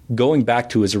 going back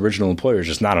to his original employer is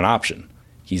just not an option.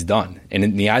 He's done. And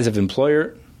in the eyes of the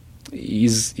employer,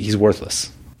 he's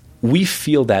worthless. We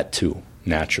feel that too,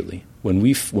 naturally. When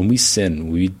we sin,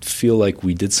 we feel like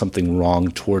we did something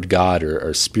wrong toward God or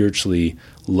are spiritually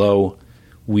low.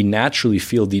 We naturally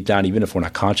feel deep down, even if we're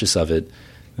not conscious of it,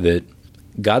 that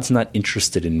God's not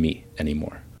interested in me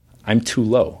anymore. I'm too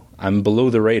low. I'm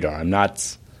below the radar. I'm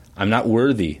not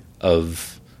worthy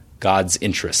of God's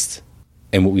interest.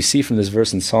 And what we see from this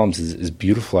verse in Psalms is a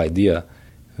beautiful idea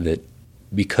that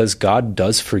because God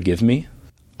does forgive me,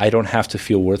 I don't have to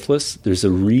feel worthless. There's a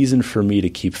reason for me to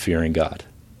keep fearing God.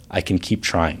 I can keep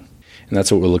trying. And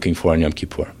that's what we're looking for on Yom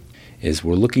Kippur, is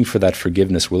we're looking for that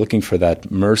forgiveness. We're looking for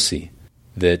that mercy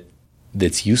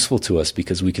that's useful to us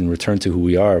because we can return to who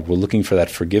we are. We're looking for that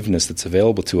forgiveness that's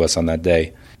available to us on that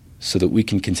day so that we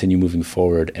can continue moving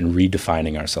forward and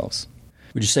redefining ourselves.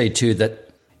 Would you say, too, that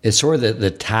it's sort of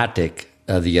the tactic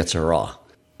of the Yetzer Hara?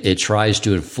 It tries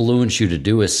to influence you to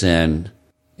do a sin,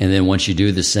 and then once you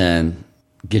do the sin,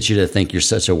 gets you to think you're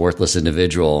such a worthless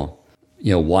individual,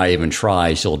 why even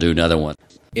try? So we'll do another one.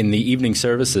 In the evening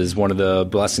services, one of the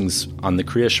blessings on the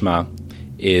Kriya Shema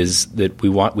is that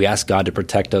we ask God to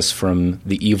protect us from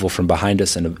the evil from behind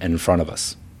us and in front of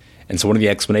us. And so one of the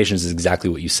explanations is exactly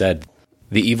what you said.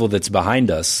 The evil that's behind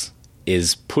us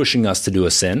is pushing us to do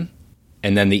a sin,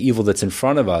 and then the evil that's in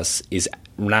front of us is,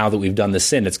 now that we've done the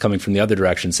sin, it's coming from the other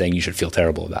direction saying you should feel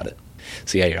terrible about it.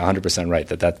 So yeah, you're 100% right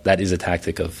that is a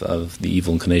tactic of the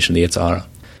evil inclination, the Yetzer Hara.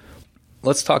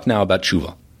 Let's talk now about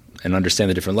tshuva and understand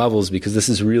the different levels, because this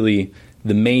is really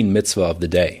the main mitzvah of the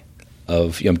day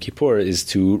of Yom Kippur, is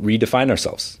to redefine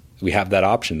ourselves. We have that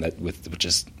option which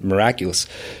is miraculous.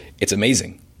 It's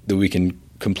amazing that we can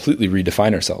completely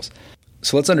redefine ourselves.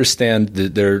 So let's understand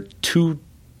that there are two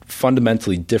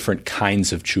fundamentally different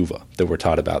kinds of tshuva that we're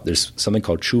taught about. There's something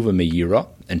called tshuva me'ira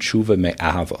and tshuva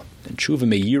me'ahava. And tshuva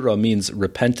me'ira means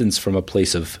repentance from a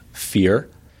place of fear,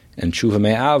 and tshuva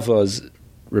me'ahava is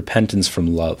repentance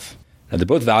from love. Now, they're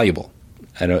both valuable.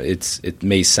 I know it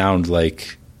may sound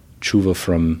like tshuva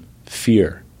from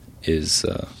fear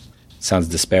sounds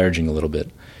disparaging a little bit,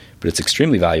 but it's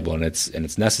extremely valuable, and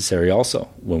it's necessary also.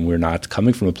 When we're not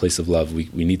coming from a place of love, we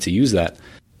need to use that.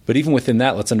 But even within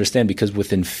that, let's understand, because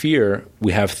within fear,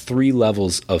 we have three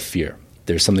levels of fear.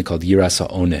 There's something called yiras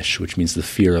ha'onesh, which means the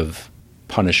fear of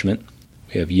punishment.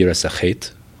 We have yiras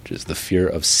ha'chet, which is the fear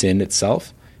of sin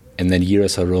itself. And then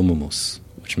yiras ha'romumus,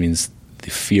 which means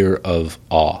the fear of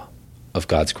awe of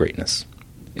God's greatness.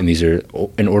 And these are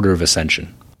in order of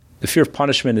ascension. The fear of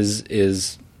punishment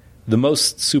is the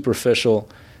most superficial.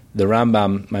 The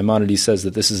Rambam, Maimonides, says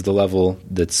that this is the level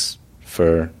that's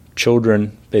for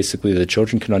children, basically, that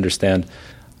children can understand.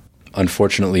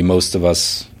 Unfortunately, most of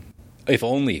us, if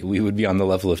only we would be on the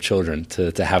level of children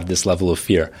to have this level of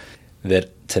fear,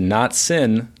 that to not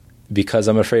sin because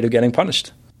I'm afraid of getting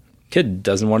punished. Kid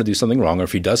doesn't want to do something wrong, or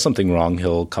if he does something wrong,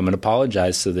 he'll come and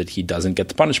apologize so that he doesn't get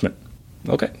the punishment.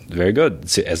 Okay, very good.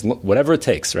 Whatever it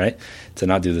takes, right, to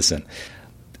not do the sin.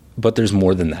 But there's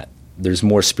more than that. There's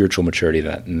more spiritual maturity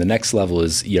than that. And the next level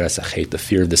is yiras hachet, the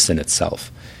fear of the sin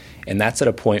itself. And that's at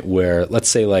a point where, let's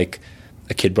say like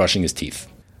a kid brushing his teeth.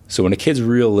 So when a kid's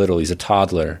real little, he's a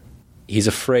toddler, he's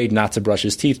afraid not to brush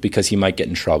his teeth because he might get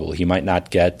in trouble. He might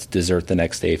not get dessert the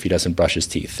next day if he doesn't brush his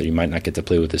teeth, or he might not get to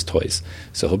play with his toys.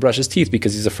 So he'll brush his teeth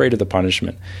because he's afraid of the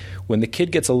punishment. When the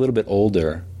kid gets a little bit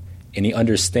older and he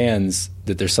understands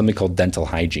that there's something called dental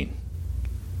hygiene,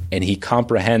 and he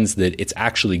comprehends that it's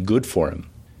actually good for him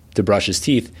to brush his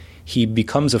teeth, he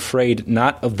becomes afraid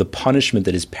not of the punishment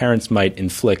that his parents might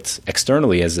inflict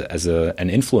externally as an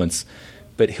influence,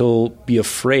 but he'll be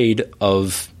afraid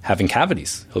of having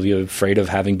cavities. He'll be afraid of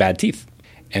having bad teeth.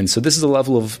 And so this is a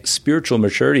level of spiritual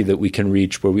maturity that we can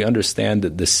reach where we understand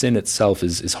that the sin itself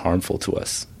is harmful to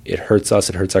us. It hurts us.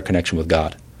 It hurts our connection with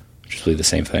God, which is really the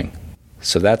same thing.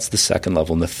 So that's the second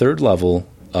level. And the third level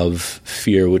of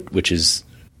fear, which is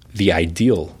the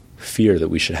ideal fear that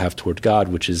we should have toward God,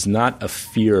 which is not a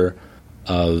fear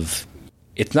of,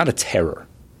 it's not a terror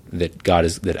that God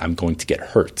is, that I'm going to get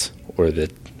hurt or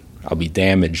that I'll be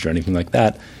damaged or anything like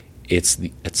that. It's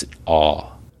awe.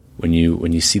 When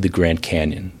you see the Grand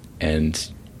Canyon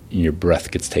and your breath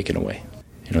gets taken away.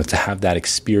 To have that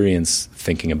experience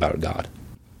thinking about God,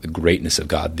 the greatness of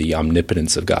God, the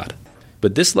omnipotence of God.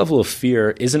 But this level of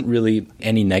fear isn't really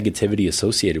any negativity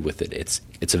associated with it.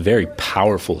 It's a very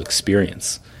powerful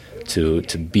experience to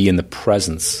be in the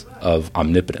presence of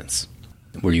omnipotence,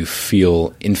 where you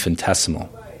feel infinitesimal,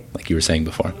 like you were saying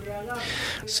before.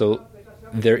 So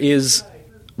there is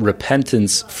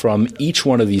repentance from each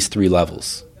one of these three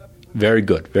levels. Very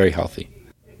good, very healthy.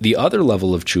 The other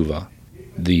level of tshuva,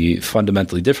 the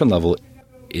fundamentally different level,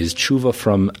 is tshuva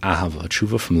from ahava,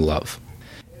 tshuva from love.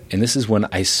 And this is when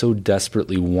I so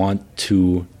desperately want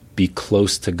to be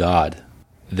close to God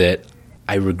that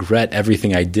I regret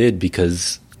everything I did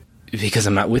because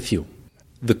I'm not with you.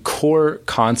 The core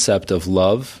concept of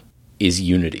love is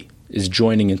unity, is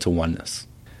joining into oneness.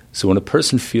 So when a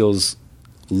person feels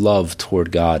love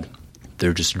toward God,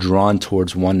 they're just drawn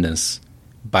towards oneness.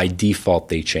 By default,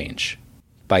 they change.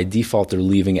 By default, they're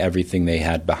leaving everything they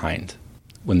had behind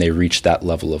when they reach that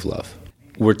level of love.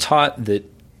 We're taught that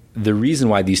the reason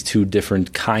why these two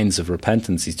different kinds of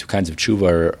repentance, these two kinds of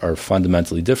tshuva are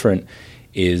fundamentally different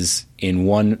is in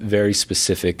one very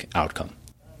specific outcome.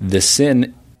 The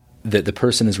sin that the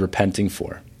person is repenting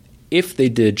for, if they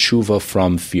did tshuva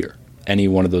from fear, any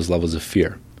one of those levels of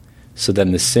fear, so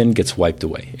then the sin gets wiped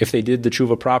away. If they did the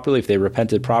tshuva properly, if they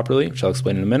repented properly, which I'll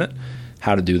explain in a minute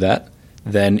how to do that,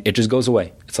 then it just goes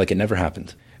away. It's like it never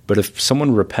happened. But if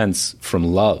someone repents from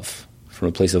love, from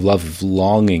a place of love, of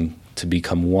longing to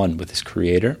become one with his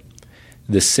Creator,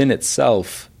 the sin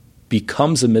itself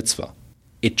becomes a mitzvah.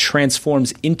 It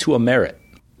transforms into a merit.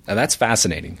 Now that's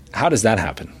fascinating. How does that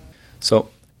happen? So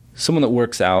someone that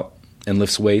works out and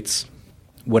lifts weights,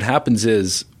 what happens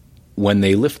is when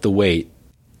they lift the weight,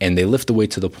 and they lift the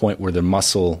weight to the point where their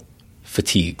muscle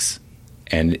fatigues,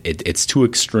 and it's too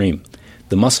extreme,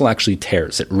 the muscle actually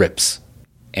tears, it rips.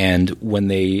 And when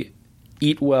they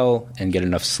eat well and get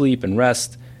enough sleep and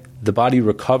rest, the body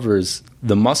recovers.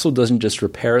 The muscle doesn't just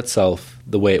repair itself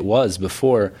the way it was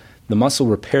before. The muscle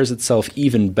repairs itself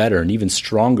even better and even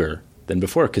stronger than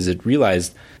before, because it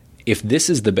realized if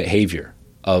this is the behavior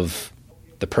of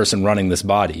the person running this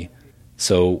body,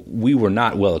 so we were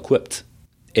not well equipped.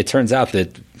 It turns out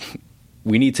that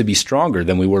we need to be stronger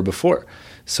than we were before.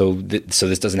 So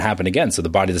this doesn't happen again. So the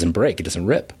body doesn't break, it doesn't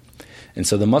rip. And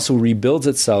so the muscle rebuilds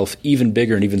itself even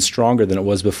bigger and even stronger than it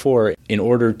was before in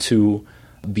order to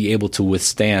be able to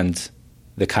withstand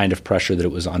the kind of pressure that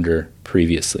it was under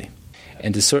previously.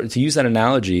 And to use that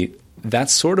analogy,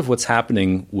 that's sort of what's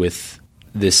happening with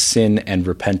this sin and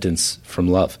repentance from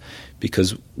love.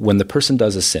 Because when the person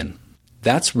does a sin,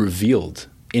 that's revealed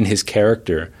in his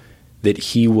character that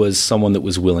he was someone that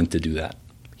was willing to do that.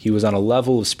 He was on a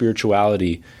level of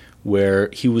spirituality where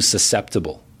he was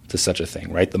susceptible to such a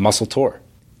thing, right? The muscle tore.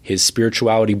 His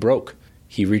spirituality broke.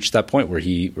 He reached that point where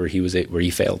he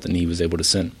failed and he was able to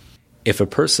sin. If a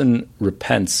person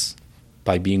repents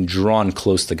by being drawn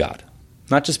close to God,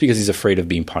 not just because he's afraid of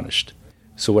being punished.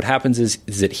 So what happens is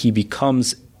that he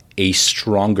becomes a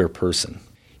stronger person.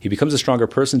 He becomes a stronger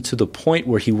person to the point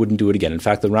where he wouldn't do it again. In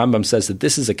fact, the Rambam says that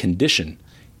this is a condition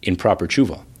in proper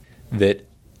tshuva, that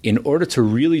in order to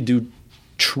really do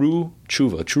true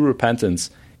tshuva, true repentance,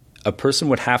 a person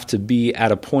would have to be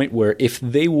at a point where if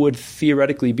they would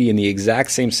theoretically be in the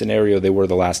exact same scenario they were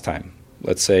the last time,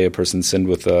 let's say a person sinned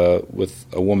with a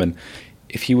woman,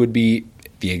 if he would be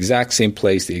the exact same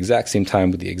place, the exact same time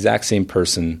with the exact same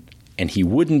person, and he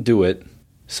wouldn't do it,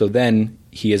 so then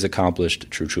he has accomplished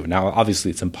true tshuva. Now,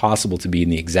 obviously, it's impossible to be in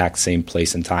the exact same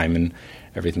place and time and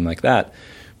everything like that,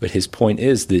 but his point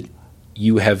is that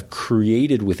you have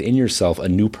created within yourself a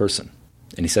new person.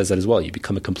 And he says that as well. You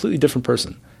become a completely different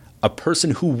person, a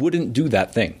person who wouldn't do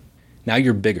that thing. Now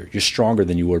you're bigger, you're stronger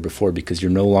than you were before because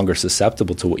you're no longer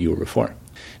susceptible to what you were before.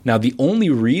 Now, the only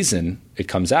reason it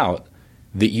comes out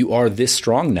that you are this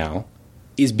strong now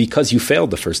is because you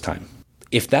failed the first time.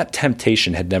 If that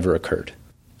temptation had never occurred,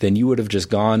 then you would have just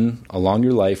gone along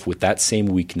your life with that same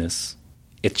weakness.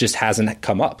 It just hasn't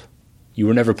come up. You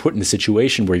were never put in a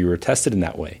situation where you were tested in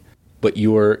that way. But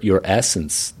your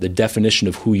essence, the definition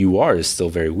of who you are, is still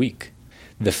very weak.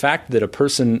 The fact that a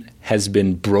person has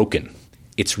been broken,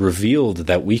 it's revealed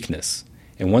that weakness.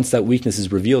 And once that weakness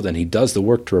is revealed and he does the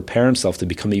work to repair himself to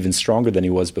become even stronger than he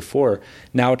was before,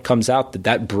 now it comes out that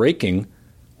that breaking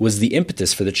was the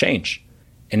impetus for the change.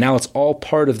 And now it's all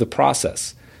part of the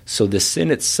process. So the sin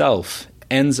itself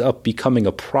ends up becoming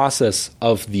a process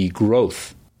of the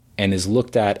growth and is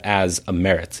looked at as a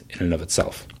merit in and of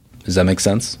itself. Does that make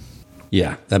sense?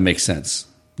 Yeah, that makes sense.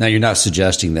 Now, you're not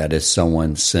suggesting that if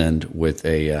someone sinned with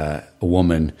a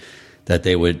woman that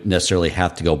they would necessarily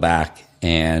have to go back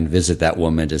and visit that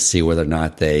woman to see whether or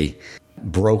not they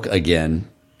broke again.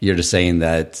 You're just saying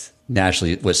that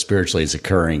naturally what spiritually is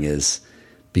occurring is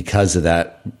because of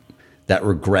that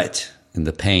regret and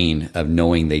the pain of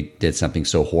knowing they did something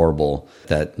so horrible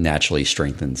that naturally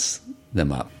strengthens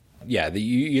them up. Yeah,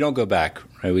 you don't go back,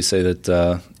 right? We say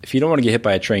that if you don't want to get hit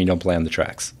by a train, you don't play on the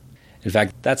tracks. In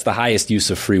fact, that's the highest use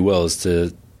of free will, is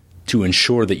to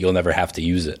ensure that you'll never have to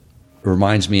use it. It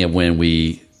reminds me of when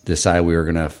we decided we were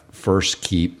going to first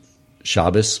keep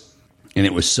Shabbos, and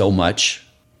it was so much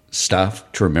stuff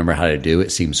to remember how to do.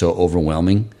 It seemed so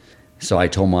overwhelming. So I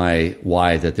told my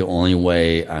wife that the only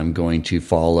way I'm going to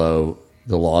follow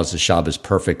the laws of Shabbos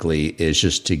perfectly is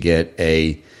just to get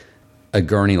a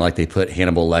gurney like they put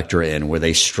Hannibal Lecter in, where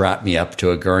they strap me up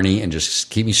to a gurney and just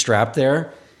keep me strapped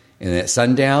there. And at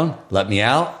sundown, let me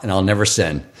out, and I'll never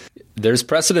sin. There's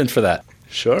precedent for that.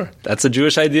 Sure. That's a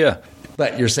Jewish idea.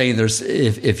 But you're saying there's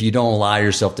if you don't allow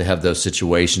yourself to have those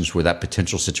situations where that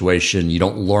potential situation, you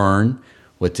don't learn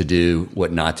what to do,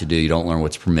 what not to do. You don't learn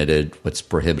what's permitted, what's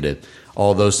prohibited.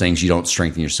 All those things, you don't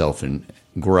strengthen yourself and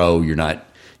grow. You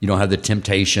don't have the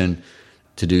temptation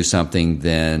to do something,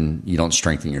 then you don't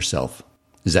strengthen yourself.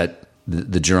 Is that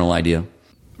the general idea?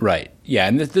 Right. Yeah,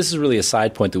 and this is really a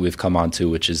side point that we've come on to,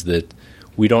 which is that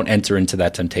we don't enter into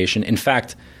that temptation. In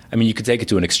fact, I mean, you could take it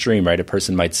to an extreme, right? A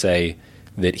person might say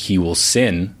that he will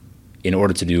sin in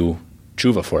order to do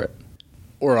tshuva for it.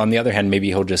 Or on the other hand, maybe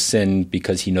he'll just sin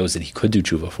because he knows that he could do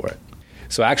tshuva for it.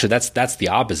 So actually, that's the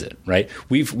opposite, right?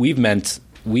 We've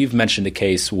mentioned a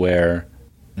case where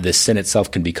the sin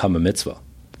itself can become a mitzvah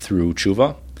through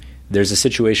tshuva. There's a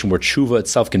situation where tshuva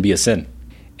itself can be a sin.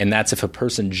 And that's if a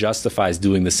person justifies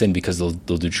doing the sin because they'll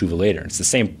do tshuva later. It's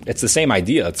the same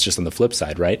idea. It's just on the flip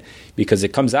side, right? Because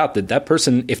it comes out that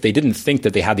person, if they didn't think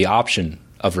that they had the option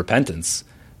of repentance,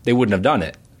 they wouldn't have done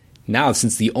it. Now,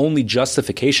 since the only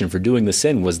justification for doing the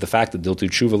sin was the fact that they'll do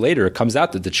tshuva later, it comes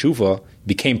out that the tshuva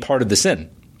became part of the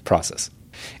sin process.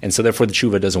 And so therefore the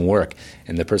tshuva doesn't work.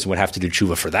 And the person would have to do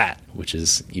tshuva for that, which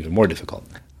is even more difficult.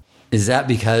 Is that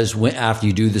because after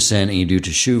you do the sin and you do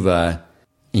teshuva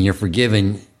and you're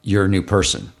forgiven, you're a new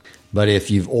person? But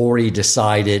if you've already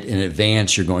decided in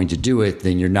advance you're going to do it,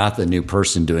 then you're not the new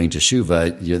person doing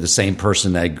teshuva. You're the same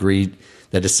person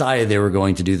that decided they were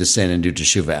going to do the sin and do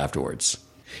teshuva afterwards.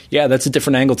 Yeah, that's a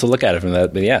different angle to look at it from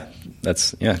that. But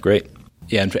that's great.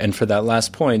 Yeah, and for that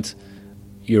last point,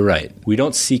 you're right. We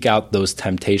don't seek out those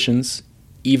temptations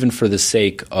even for the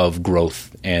sake of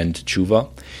growth and tshuva.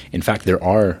 In fact, there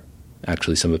are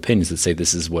actually some opinions that say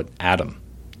this is what Adam,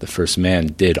 the first man,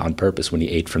 did on purpose when he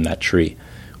ate from that tree,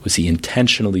 was he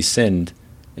intentionally sinned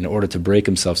in order to break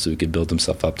himself so he could build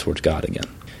himself up towards God again.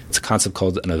 It's a concept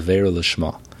called an avera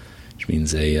lishma, which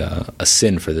means a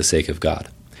sin for the sake of God.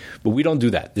 But we don't do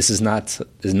that. This is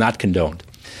not condoned,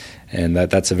 and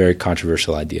that's a very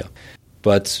controversial idea.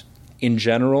 But in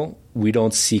general, we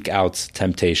don't seek out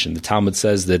temptation. The Talmud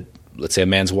says that, let's say a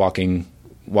man's walking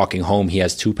home, he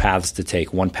has two paths to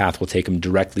take. One path will take him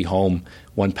directly home.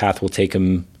 One path will take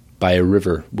him by a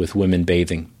river with women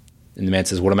bathing. And the man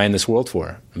says, what am I in this world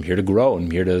for? I'm here to grow.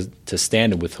 I'm here to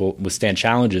stand and withstand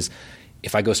challenges.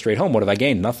 If I go straight home, what have I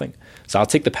gained? Nothing. So I'll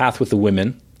take the path with the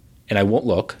women, and I won't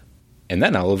look, and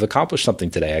then I'll have accomplished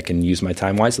something today. I can use my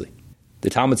time wisely. The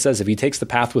Talmud says if he takes the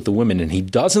path with the women and he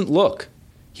doesn't look,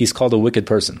 he's called a wicked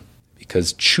person,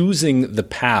 because choosing the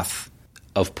path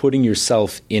of putting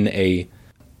yourself in a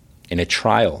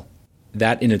trial,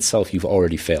 that in itself you've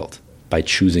already failed by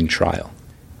choosing trial.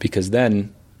 Because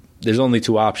then there's only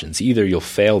two options. Either you'll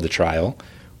fail the trial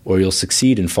or you'll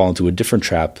succeed and fall into a different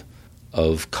trap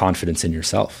of confidence in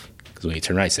yourself. Because when you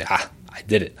turn around, you say, I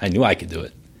did it. I knew I could do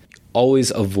it.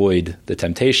 Always avoid the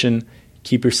temptation.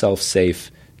 Keep yourself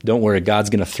safe. Don't worry, God's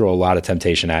going to throw a lot of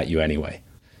temptation at you anyway.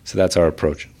 So that's our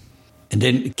approach. And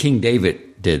then King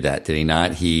David did that, did he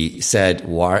not? He said,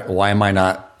 why am I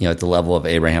not at the level of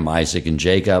Abraham, Isaac, and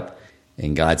Jacob?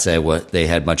 And God said, well, they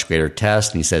had much greater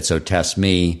test. And he said, so test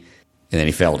me. And then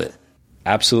he failed it.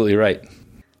 Absolutely right.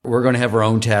 We're going to have our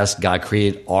own test. God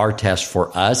created our test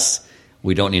for us.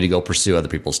 We don't need to go pursue other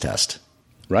people's test.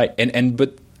 Right.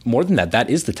 But more than that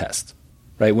is the test.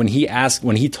 Right? When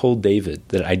he told David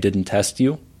that I didn't test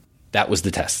you, that was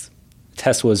the test. The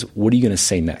test was, what are you going to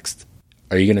say next?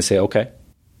 Are you going to say, okay?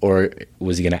 Or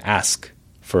was he going to ask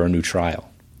for a new trial?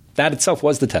 That itself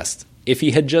was the test. If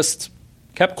he had just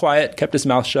kept quiet, kept his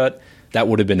mouth shut, that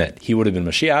would have been it. He would have been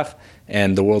Mashiach,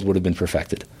 and the world would have been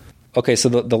perfected. Okay, so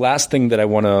the last thing that I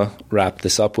want to wrap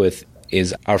this up with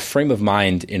is our frame of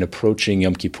mind in approaching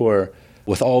Yom Kippur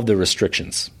with all of the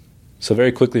restrictions. So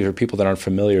very quickly, for people that aren't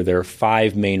familiar, there are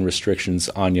 5 main restrictions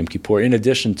on Yom Kippur, in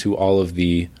addition to all of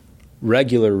the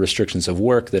regular restrictions of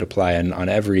work that apply on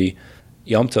every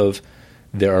Yom Tov.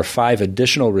 There are 5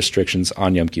 additional restrictions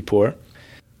on Yom Kippur,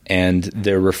 and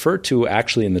they're referred to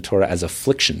actually in the Torah as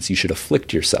afflictions. You should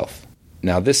afflict yourself.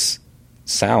 Now, this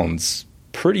sounds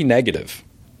pretty negative,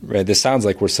 right? This sounds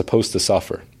like we're supposed to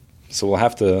suffer. So we'll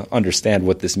have to understand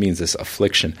what this means, this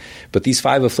affliction. But these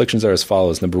 5 afflictions are as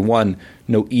follows. Number 1,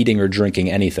 no eating or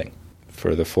drinking anything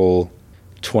for the full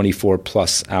 24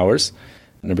 plus hours.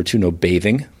 Number 2, no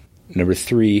bathing. Number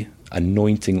 3,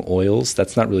 anointing oils.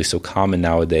 That's not really so common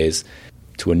nowadays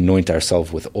to anoint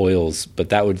ourselves with oils, but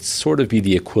that would sort of be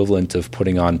the equivalent of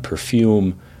putting on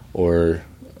perfume or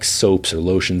soaps or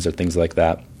lotions or things like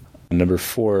that. Number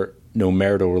 4, no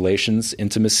marital relations,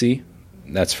 intimacy.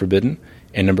 That's forbidden.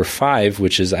 And number 5,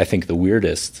 which is, I think, the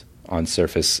weirdest on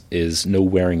surface, is no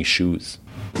wearing shoes.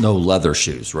 No leather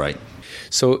shoes, right?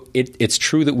 So it's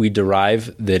true that we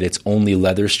derive that it's only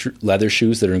leather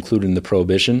shoes that are included in the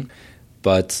prohibition,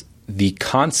 but the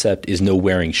concept is no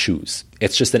wearing shoes.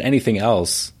 It's just that anything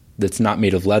else that's not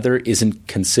made of leather isn't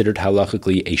considered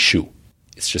halachically a shoe.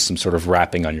 It's just some sort of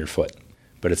wrapping on your foot,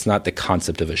 but it's not the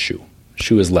concept of a shoe.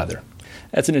 Shoe is leather.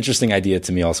 That's an interesting idea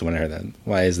to me also when I heard that.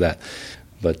 Why is that?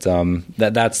 But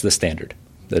that's the standard,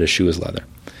 that a shoe is leather.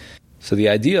 So the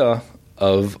idea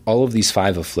of all of these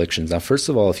 5 afflictions, now first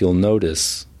of all, if you'll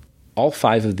notice, all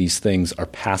 5 of these things are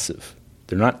passive.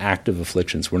 They're not active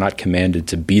afflictions. We're not commanded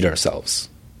to beat ourselves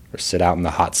or sit out in the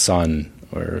hot sun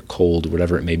or cold,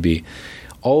 whatever it may be.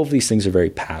 All of these things are very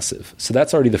passive. So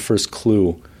that's already the first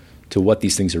clue to what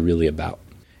these things are really about.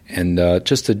 And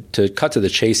just to cut to the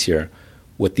chase here,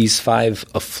 what these 5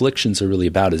 afflictions are really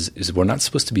about is we're not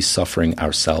supposed to be suffering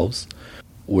ourselves.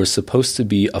 We're supposed to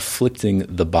be afflicting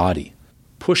the body,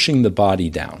 pushing the body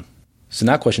down. So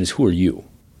now the question is, who are you?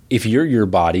 If you're your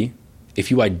body, if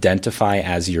you identify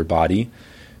as your body,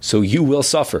 so you will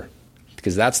suffer,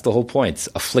 because that's the whole point,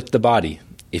 afflict the body.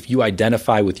 If you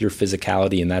identify with your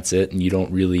physicality and that's it, and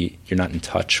you're not in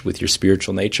touch with your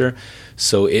spiritual nature,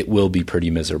 so it will be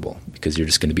pretty miserable, because you're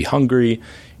just going to be hungry,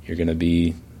 you're going to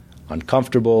be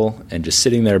uncomfortable, and just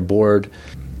sitting there bored.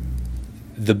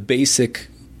 The basic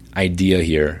idea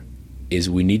here is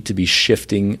we need to be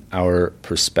shifting our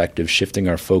perspective, shifting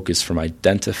our focus from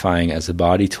identifying as a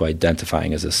body to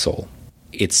identifying as a soul.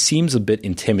 It seems a bit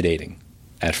intimidating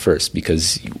at first,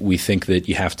 because we think that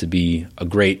you have to be a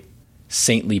great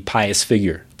saintly, pious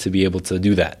figure to be able to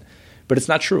do that. But it's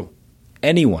not true.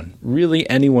 Anyone, really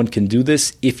anyone can do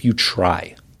this if you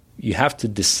try. You have to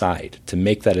decide, to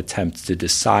make that attempt, to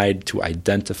decide to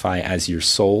identify as your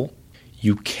soul.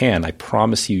 You can, I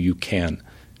promise you can,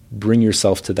 bring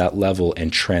yourself to that level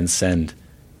and transcend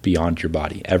beyond your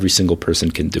body. Every single person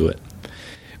can do it.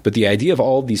 But the idea of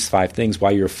all these 5 things,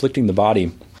 why you're afflicting the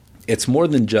body, it's more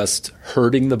than just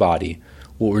hurting the body.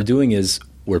 What we're doing is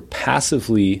we're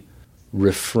passively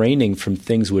refraining from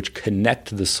things which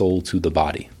connect the soul to the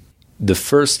body. The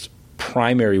first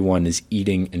primary one is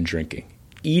eating and drinking.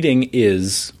 Eating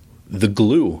is the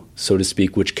glue, so to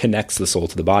speak, which connects the soul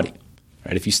to the body.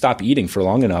 Right? If you stop eating for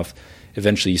long enough,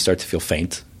 eventually you start to feel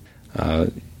faint.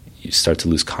 You start to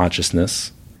lose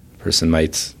consciousness. A person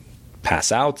might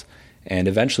pass out, and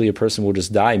eventually a person will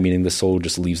just die, meaning the soul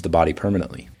just leaves the body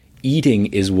permanently. Eating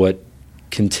is what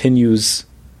continues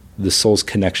the soul's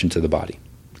connection to the body,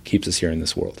 keeps us here in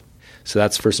this world. So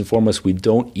that's first and foremost, we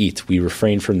don't eat. We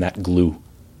refrain from that glue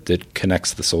that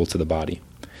connects the soul to the body.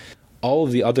 All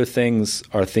of the other things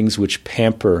are things which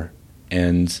pamper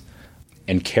and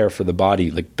care for the body,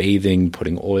 like bathing,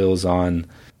 putting oils on.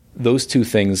 Those two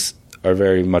things are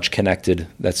very much connected.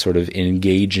 That's sort of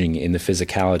engaging in the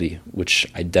physicality,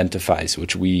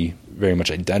 which we very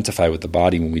much identify with the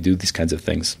body when we do these kinds of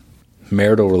things.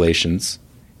 Marital relations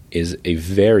is a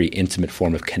very intimate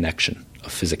form of connection,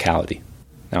 of physicality.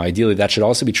 Now, ideally, that should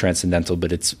also be transcendental,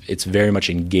 but it's very much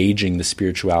engaging the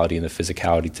spirituality and the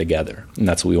physicality together. And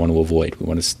that's what we want to avoid. We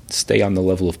want to stay on the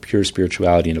level of pure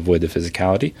spirituality and avoid the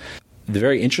physicality. The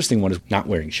very interesting one is not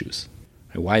wearing shoes.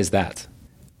 Why is that?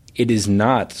 It is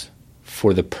not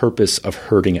for the purpose of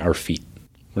hurting our feet.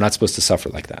 We're not supposed to suffer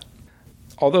like that.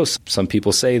 Although some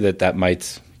people say that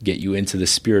might get you into the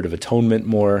spirit of atonement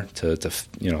more, to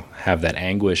have that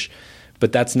anguish.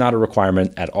 But that's not a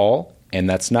requirement at all, and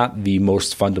that's not the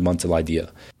most fundamental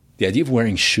idea. The idea of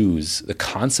wearing shoes, the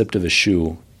concept of a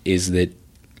shoe, is that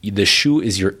the shoe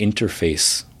is your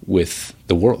interface with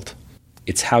the world.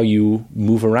 It's how you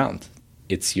move around.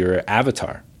 It's your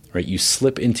avatar, right? You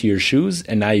slip into your shoes,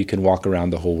 and now you can walk around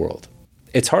the whole world.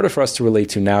 It's harder for us to relate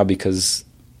to now because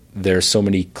there are so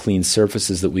many clean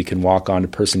surfaces that we can walk on. A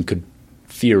person could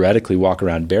theoretically walk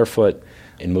around barefoot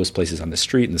in most places on the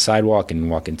street and the sidewalk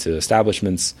and walk into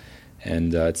establishments.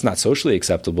 And it's not socially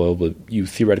acceptable, but you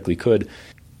theoretically could.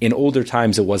 In older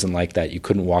times, it wasn't like that. You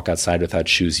couldn't walk outside without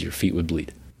shoes. Your feet would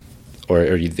bleed. Or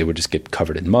they would just get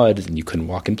covered in mud and you couldn't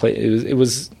walk in place.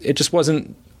 It just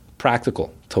wasn't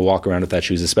practical to walk around without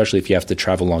shoes, especially if you have to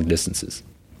travel long distances.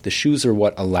 The shoes are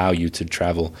what allow you to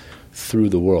travel through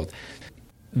the world.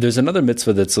 There's another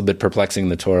mitzvah that's a bit perplexing in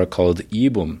the Torah called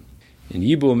yibum. And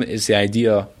yibum is the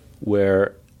idea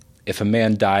where if a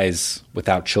man dies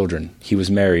without children, he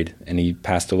was married and he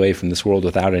passed away from this world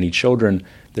without any children,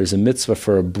 there's a mitzvah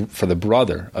for the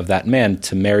brother of that man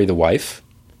to marry the wife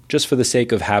just for the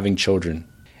sake of having children.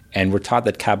 And we're taught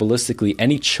that Kabbalistically,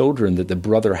 any children that the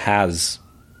brother has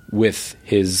with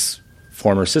his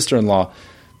former sister-in-law,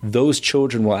 those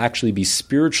children will actually be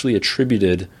spiritually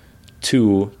attributed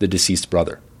to the deceased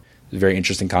brother. It's a very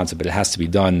interesting concept, but it has to be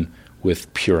done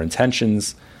with pure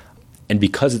intentions. And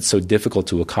because it's so difficult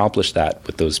to accomplish that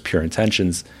with those pure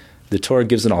intentions, the Torah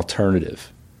gives an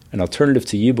alternative. An alternative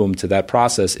to Yibum, to that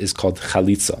process, is called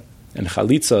Chalitza. And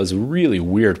Chalitza is a really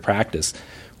weird practice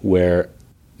where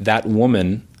that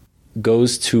woman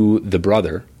goes to the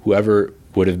brother, whoever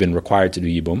would have been required to do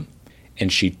Yibum,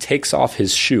 and she takes off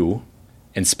his shoe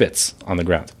and spits on the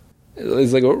ground.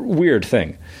 It's like a weird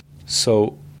thing.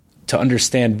 So to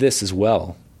understand this as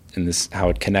well, and this how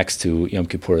it connects to Yom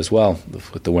Kippur as well,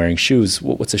 with the wearing shoes,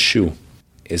 what's a shoe?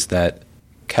 Is that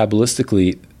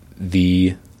Kabbalistically,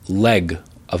 the leg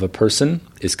of a person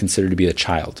is considered to be a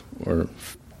child, or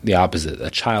the opposite. A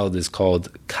child is called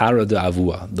Kara de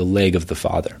Avua, the leg of the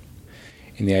father.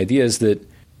 And the idea is that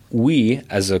we,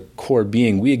 as a core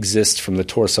being, we exist from the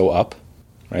torso up,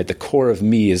 right? The core of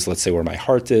me is, let's say, where my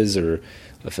heart is, or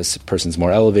if a person's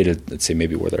more elevated, let's say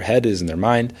maybe where their head is and their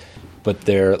mind. But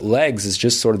their legs is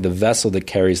just sort of the vessel that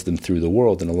carries them through the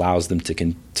world and allows them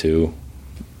to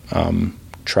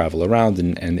travel around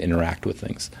and interact with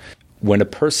things. When a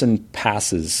person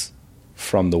passes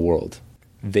from the world,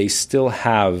 they still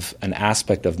have an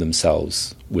aspect of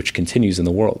themselves which continues in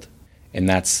the world, and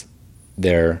that's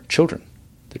their children.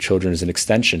 The children is an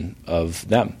extension of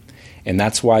them. And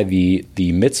that's why the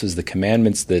mitzvahs, the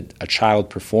commandments that a child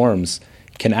performs,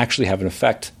 can actually have an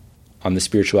effect on the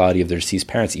spirituality of their deceased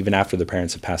parents, even after the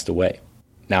parents have passed away.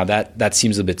 Now, that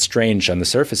seems a bit strange on the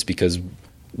surface, because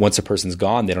once a person's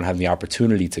gone, they don't have the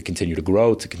opportunity to continue to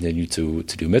grow, to continue to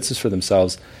do mitzvahs for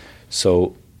themselves.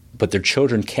 But their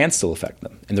children can still affect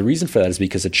them. And the reason for that is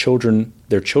because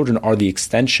their children are the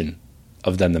extension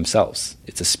of them themselves.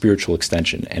 It's a spiritual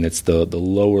extension, and it's the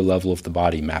lower level of the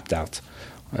body mapped out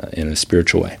in a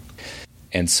spiritual way.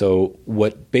 And so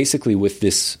what basically with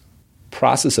this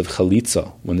process of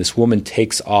chalitza, when this woman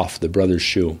takes off the brother's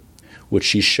shoe, what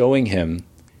she's showing him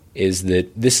is that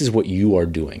this is what you are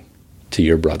doing to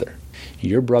your brother.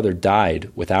 Your brother died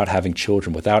without having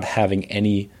children, without having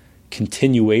any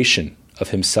continuation of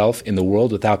himself in the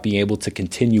world, without being able to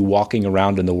continue walking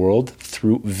around in the world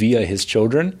via his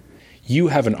children. You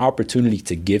have an opportunity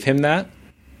to give him that,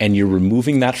 and you're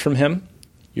removing that from him.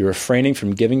 You're refraining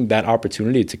from giving that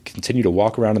opportunity to continue to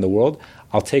walk around in the world.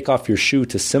 I'll take off your shoe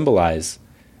to symbolize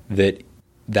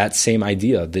that same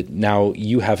idea, that now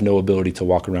you have no ability to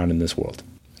walk around in this world.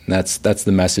 And that's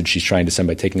the message she's trying to send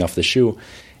by taking off the shoe.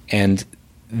 And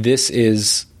this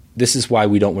is why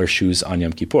we don't wear shoes on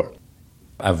Yom Kippur.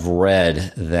 I've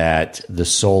read that the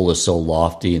soul is so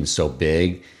lofty and so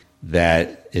big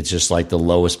that it's just like the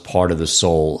lowest part of the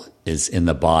soul is in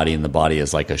the body, and the body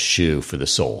is like a shoe for the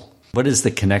soul. What is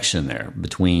the connection there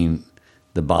between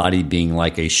the body being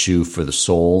like a shoe for the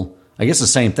soul? I guess the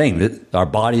same thing, that our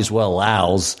body as well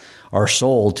allows our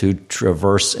soul to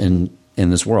traverse in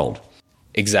this world.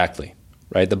 Exactly,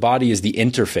 right? The body is the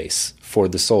interface for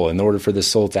the soul. In order for the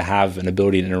soul to have an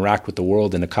ability to interact with the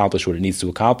world and accomplish what it needs to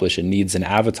accomplish, it needs an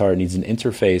avatar, it needs an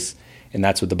interface, and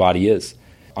that's what the body is.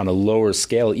 On a lower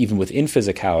scale, even within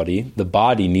physicality, the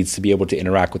body needs to be able to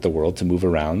interact with the world, to move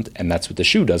around, and that's what the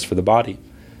shoe does for the body.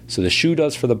 So the shoe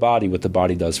does for the body what the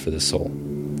body does for the soul.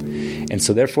 And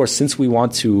so therefore, since we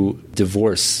want to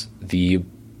divorce the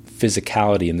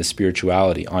physicality and the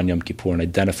spirituality on Yom Kippur and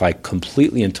identify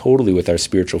completely and totally with our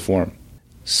spiritual form,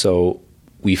 so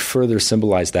we further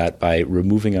symbolize that by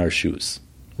removing our shoes,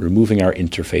 removing our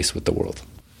interface with the world.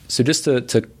 So just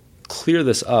to clear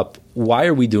this up, why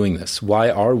are we doing this? Why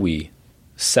are we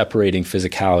separating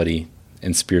physicality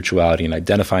and spirituality and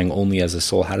identifying only as a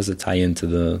soul? How does it tie into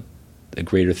the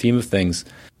greater theme of things?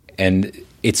 And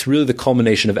it's really the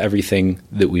culmination of everything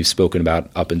that we've spoken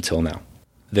about up until now.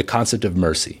 The concept of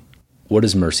mercy. What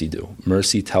does mercy do?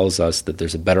 Mercy tells us that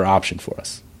there's a better option for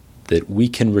us, that we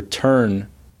can return,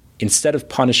 instead of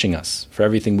punishing us for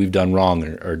everything we've done wrong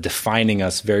or defining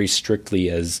us very strictly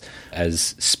as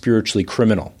spiritually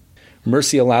criminal.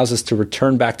 Mercy allows us to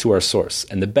return back to our source.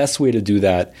 And the best way to do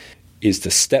that is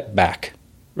to step back,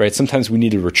 right? Sometimes we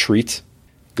need to retreat,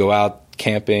 go out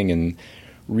camping and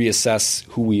reassess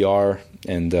who we are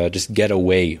and just get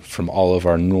away from all of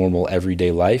our normal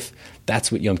everyday life.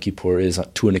 That's what Yom Kippur is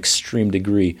to an extreme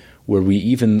degree, where we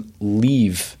even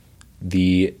leave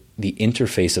the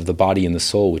interface of the body and the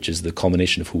soul, which is the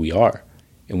culmination of who we are.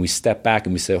 And we step back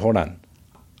and we say, hold on,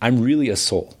 I'm really a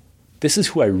soul. This is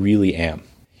who I really am.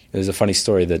 There's a funny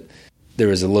story that there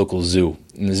was a local zoo,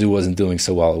 and the zoo wasn't doing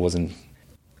so well.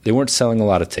 They weren't selling a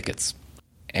lot of tickets.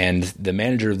 And the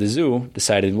manager of the zoo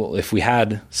decided, well, if we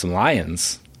had some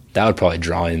lions, that would probably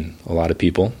draw in a lot of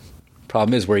people.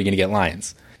 Problem is, where are you going to get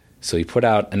lions? So he put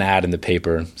out an ad in the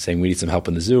paper saying, we need some help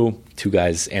in the zoo. 2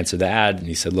 guys answered the ad, and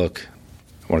he said, look,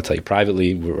 I want to tell you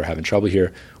privately, we're having trouble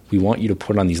here. We want you to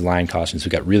put on these lion costumes.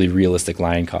 We've got really realistic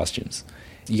lion costumes.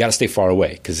 You got to stay far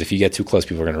away, because if you get too close,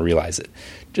 people are going to realize it.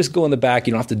 Just go in the back.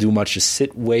 You don't have to do much. Just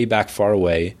sit way back far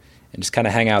away and just kind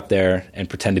of hang out there and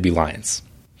pretend to be lions.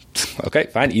 Okay,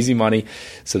 fine, easy money.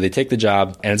 So they take the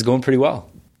job, and it's going pretty well.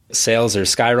 Sales are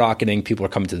skyrocketing. People are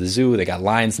coming to the zoo. They got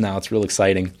lions now. It's real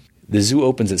exciting. The zoo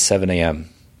opens at 7 a.m.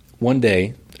 One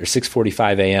day, or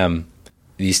 6:45 a.m.,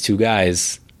 these 2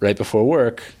 guys, right before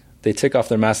work, they take off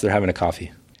their masks. They're having a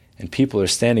coffee. And people are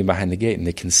standing behind the gate, and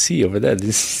they can see over there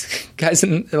these guys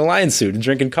in a lion suit and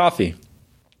drinking coffee.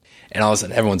 And all of a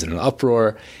sudden, everyone's in an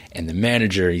uproar, and the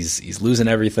manager, he's losing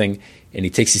everything, and he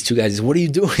takes these 2 guys, he says, what are you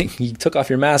doing? You took off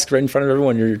your mask right in front of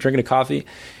everyone, you're drinking a coffee.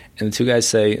 And the 2 guys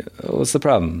say, oh, what's the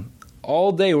problem?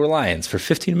 All day we're lions. For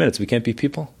 15 minutes, we can't be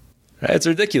people. Right? It's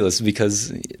ridiculous,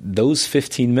 because those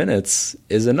 15 minutes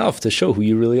is enough to show who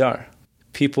you really are.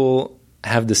 People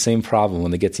have the same problem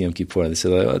when they get to Yom Kippur. They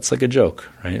say, oh, it's like a joke,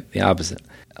 right? The opposite.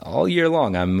 All year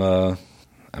long, I'm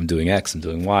doing X, I'm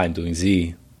doing Y, I'm doing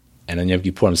Z. And on Yom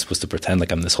Kippur, I'm supposed to pretend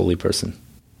like I'm this holy person.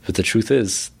 But the truth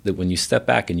is that when you step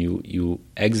back and you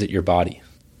exit your body,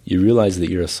 you realize that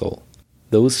you're a soul.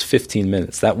 Those 15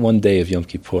 minutes, that one day of Yom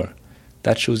Kippur,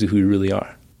 that shows you who you really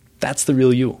are. That's the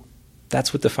real you.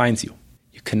 That's what defines you.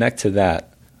 You connect to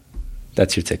that.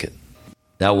 That's your ticket.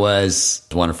 That was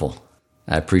wonderful.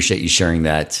 I appreciate you sharing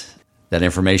that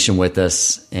information with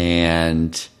us,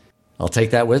 and I'll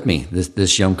take that with me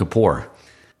this Yom Kippur.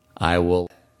 I will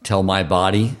tell my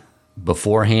body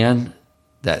beforehand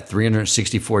that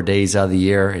 364 days out of the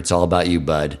year, it's all about you,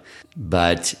 bud.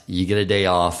 But you get a day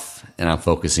off, and I'm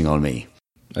focusing on me.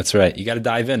 That's right. You got to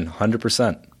dive in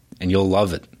 100%, and you'll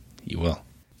love it. You will.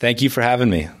 Thank you for having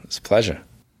me. It's a pleasure.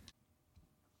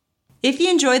 If you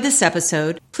enjoyed this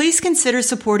episode, please consider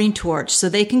supporting Torch so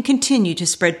they can continue to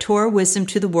spread Torah wisdom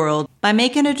to the world by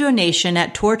making a donation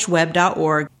at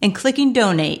torchweb.org and clicking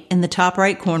donate in the top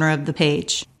right corner of the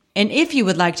page. And if you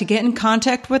would like to get in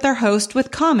contact with our host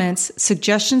with comments,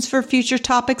 suggestions for future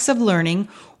topics of learning,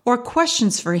 or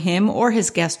questions for him or his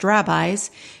guest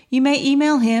rabbis, you may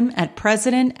email him at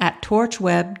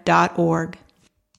president@torchweb.org.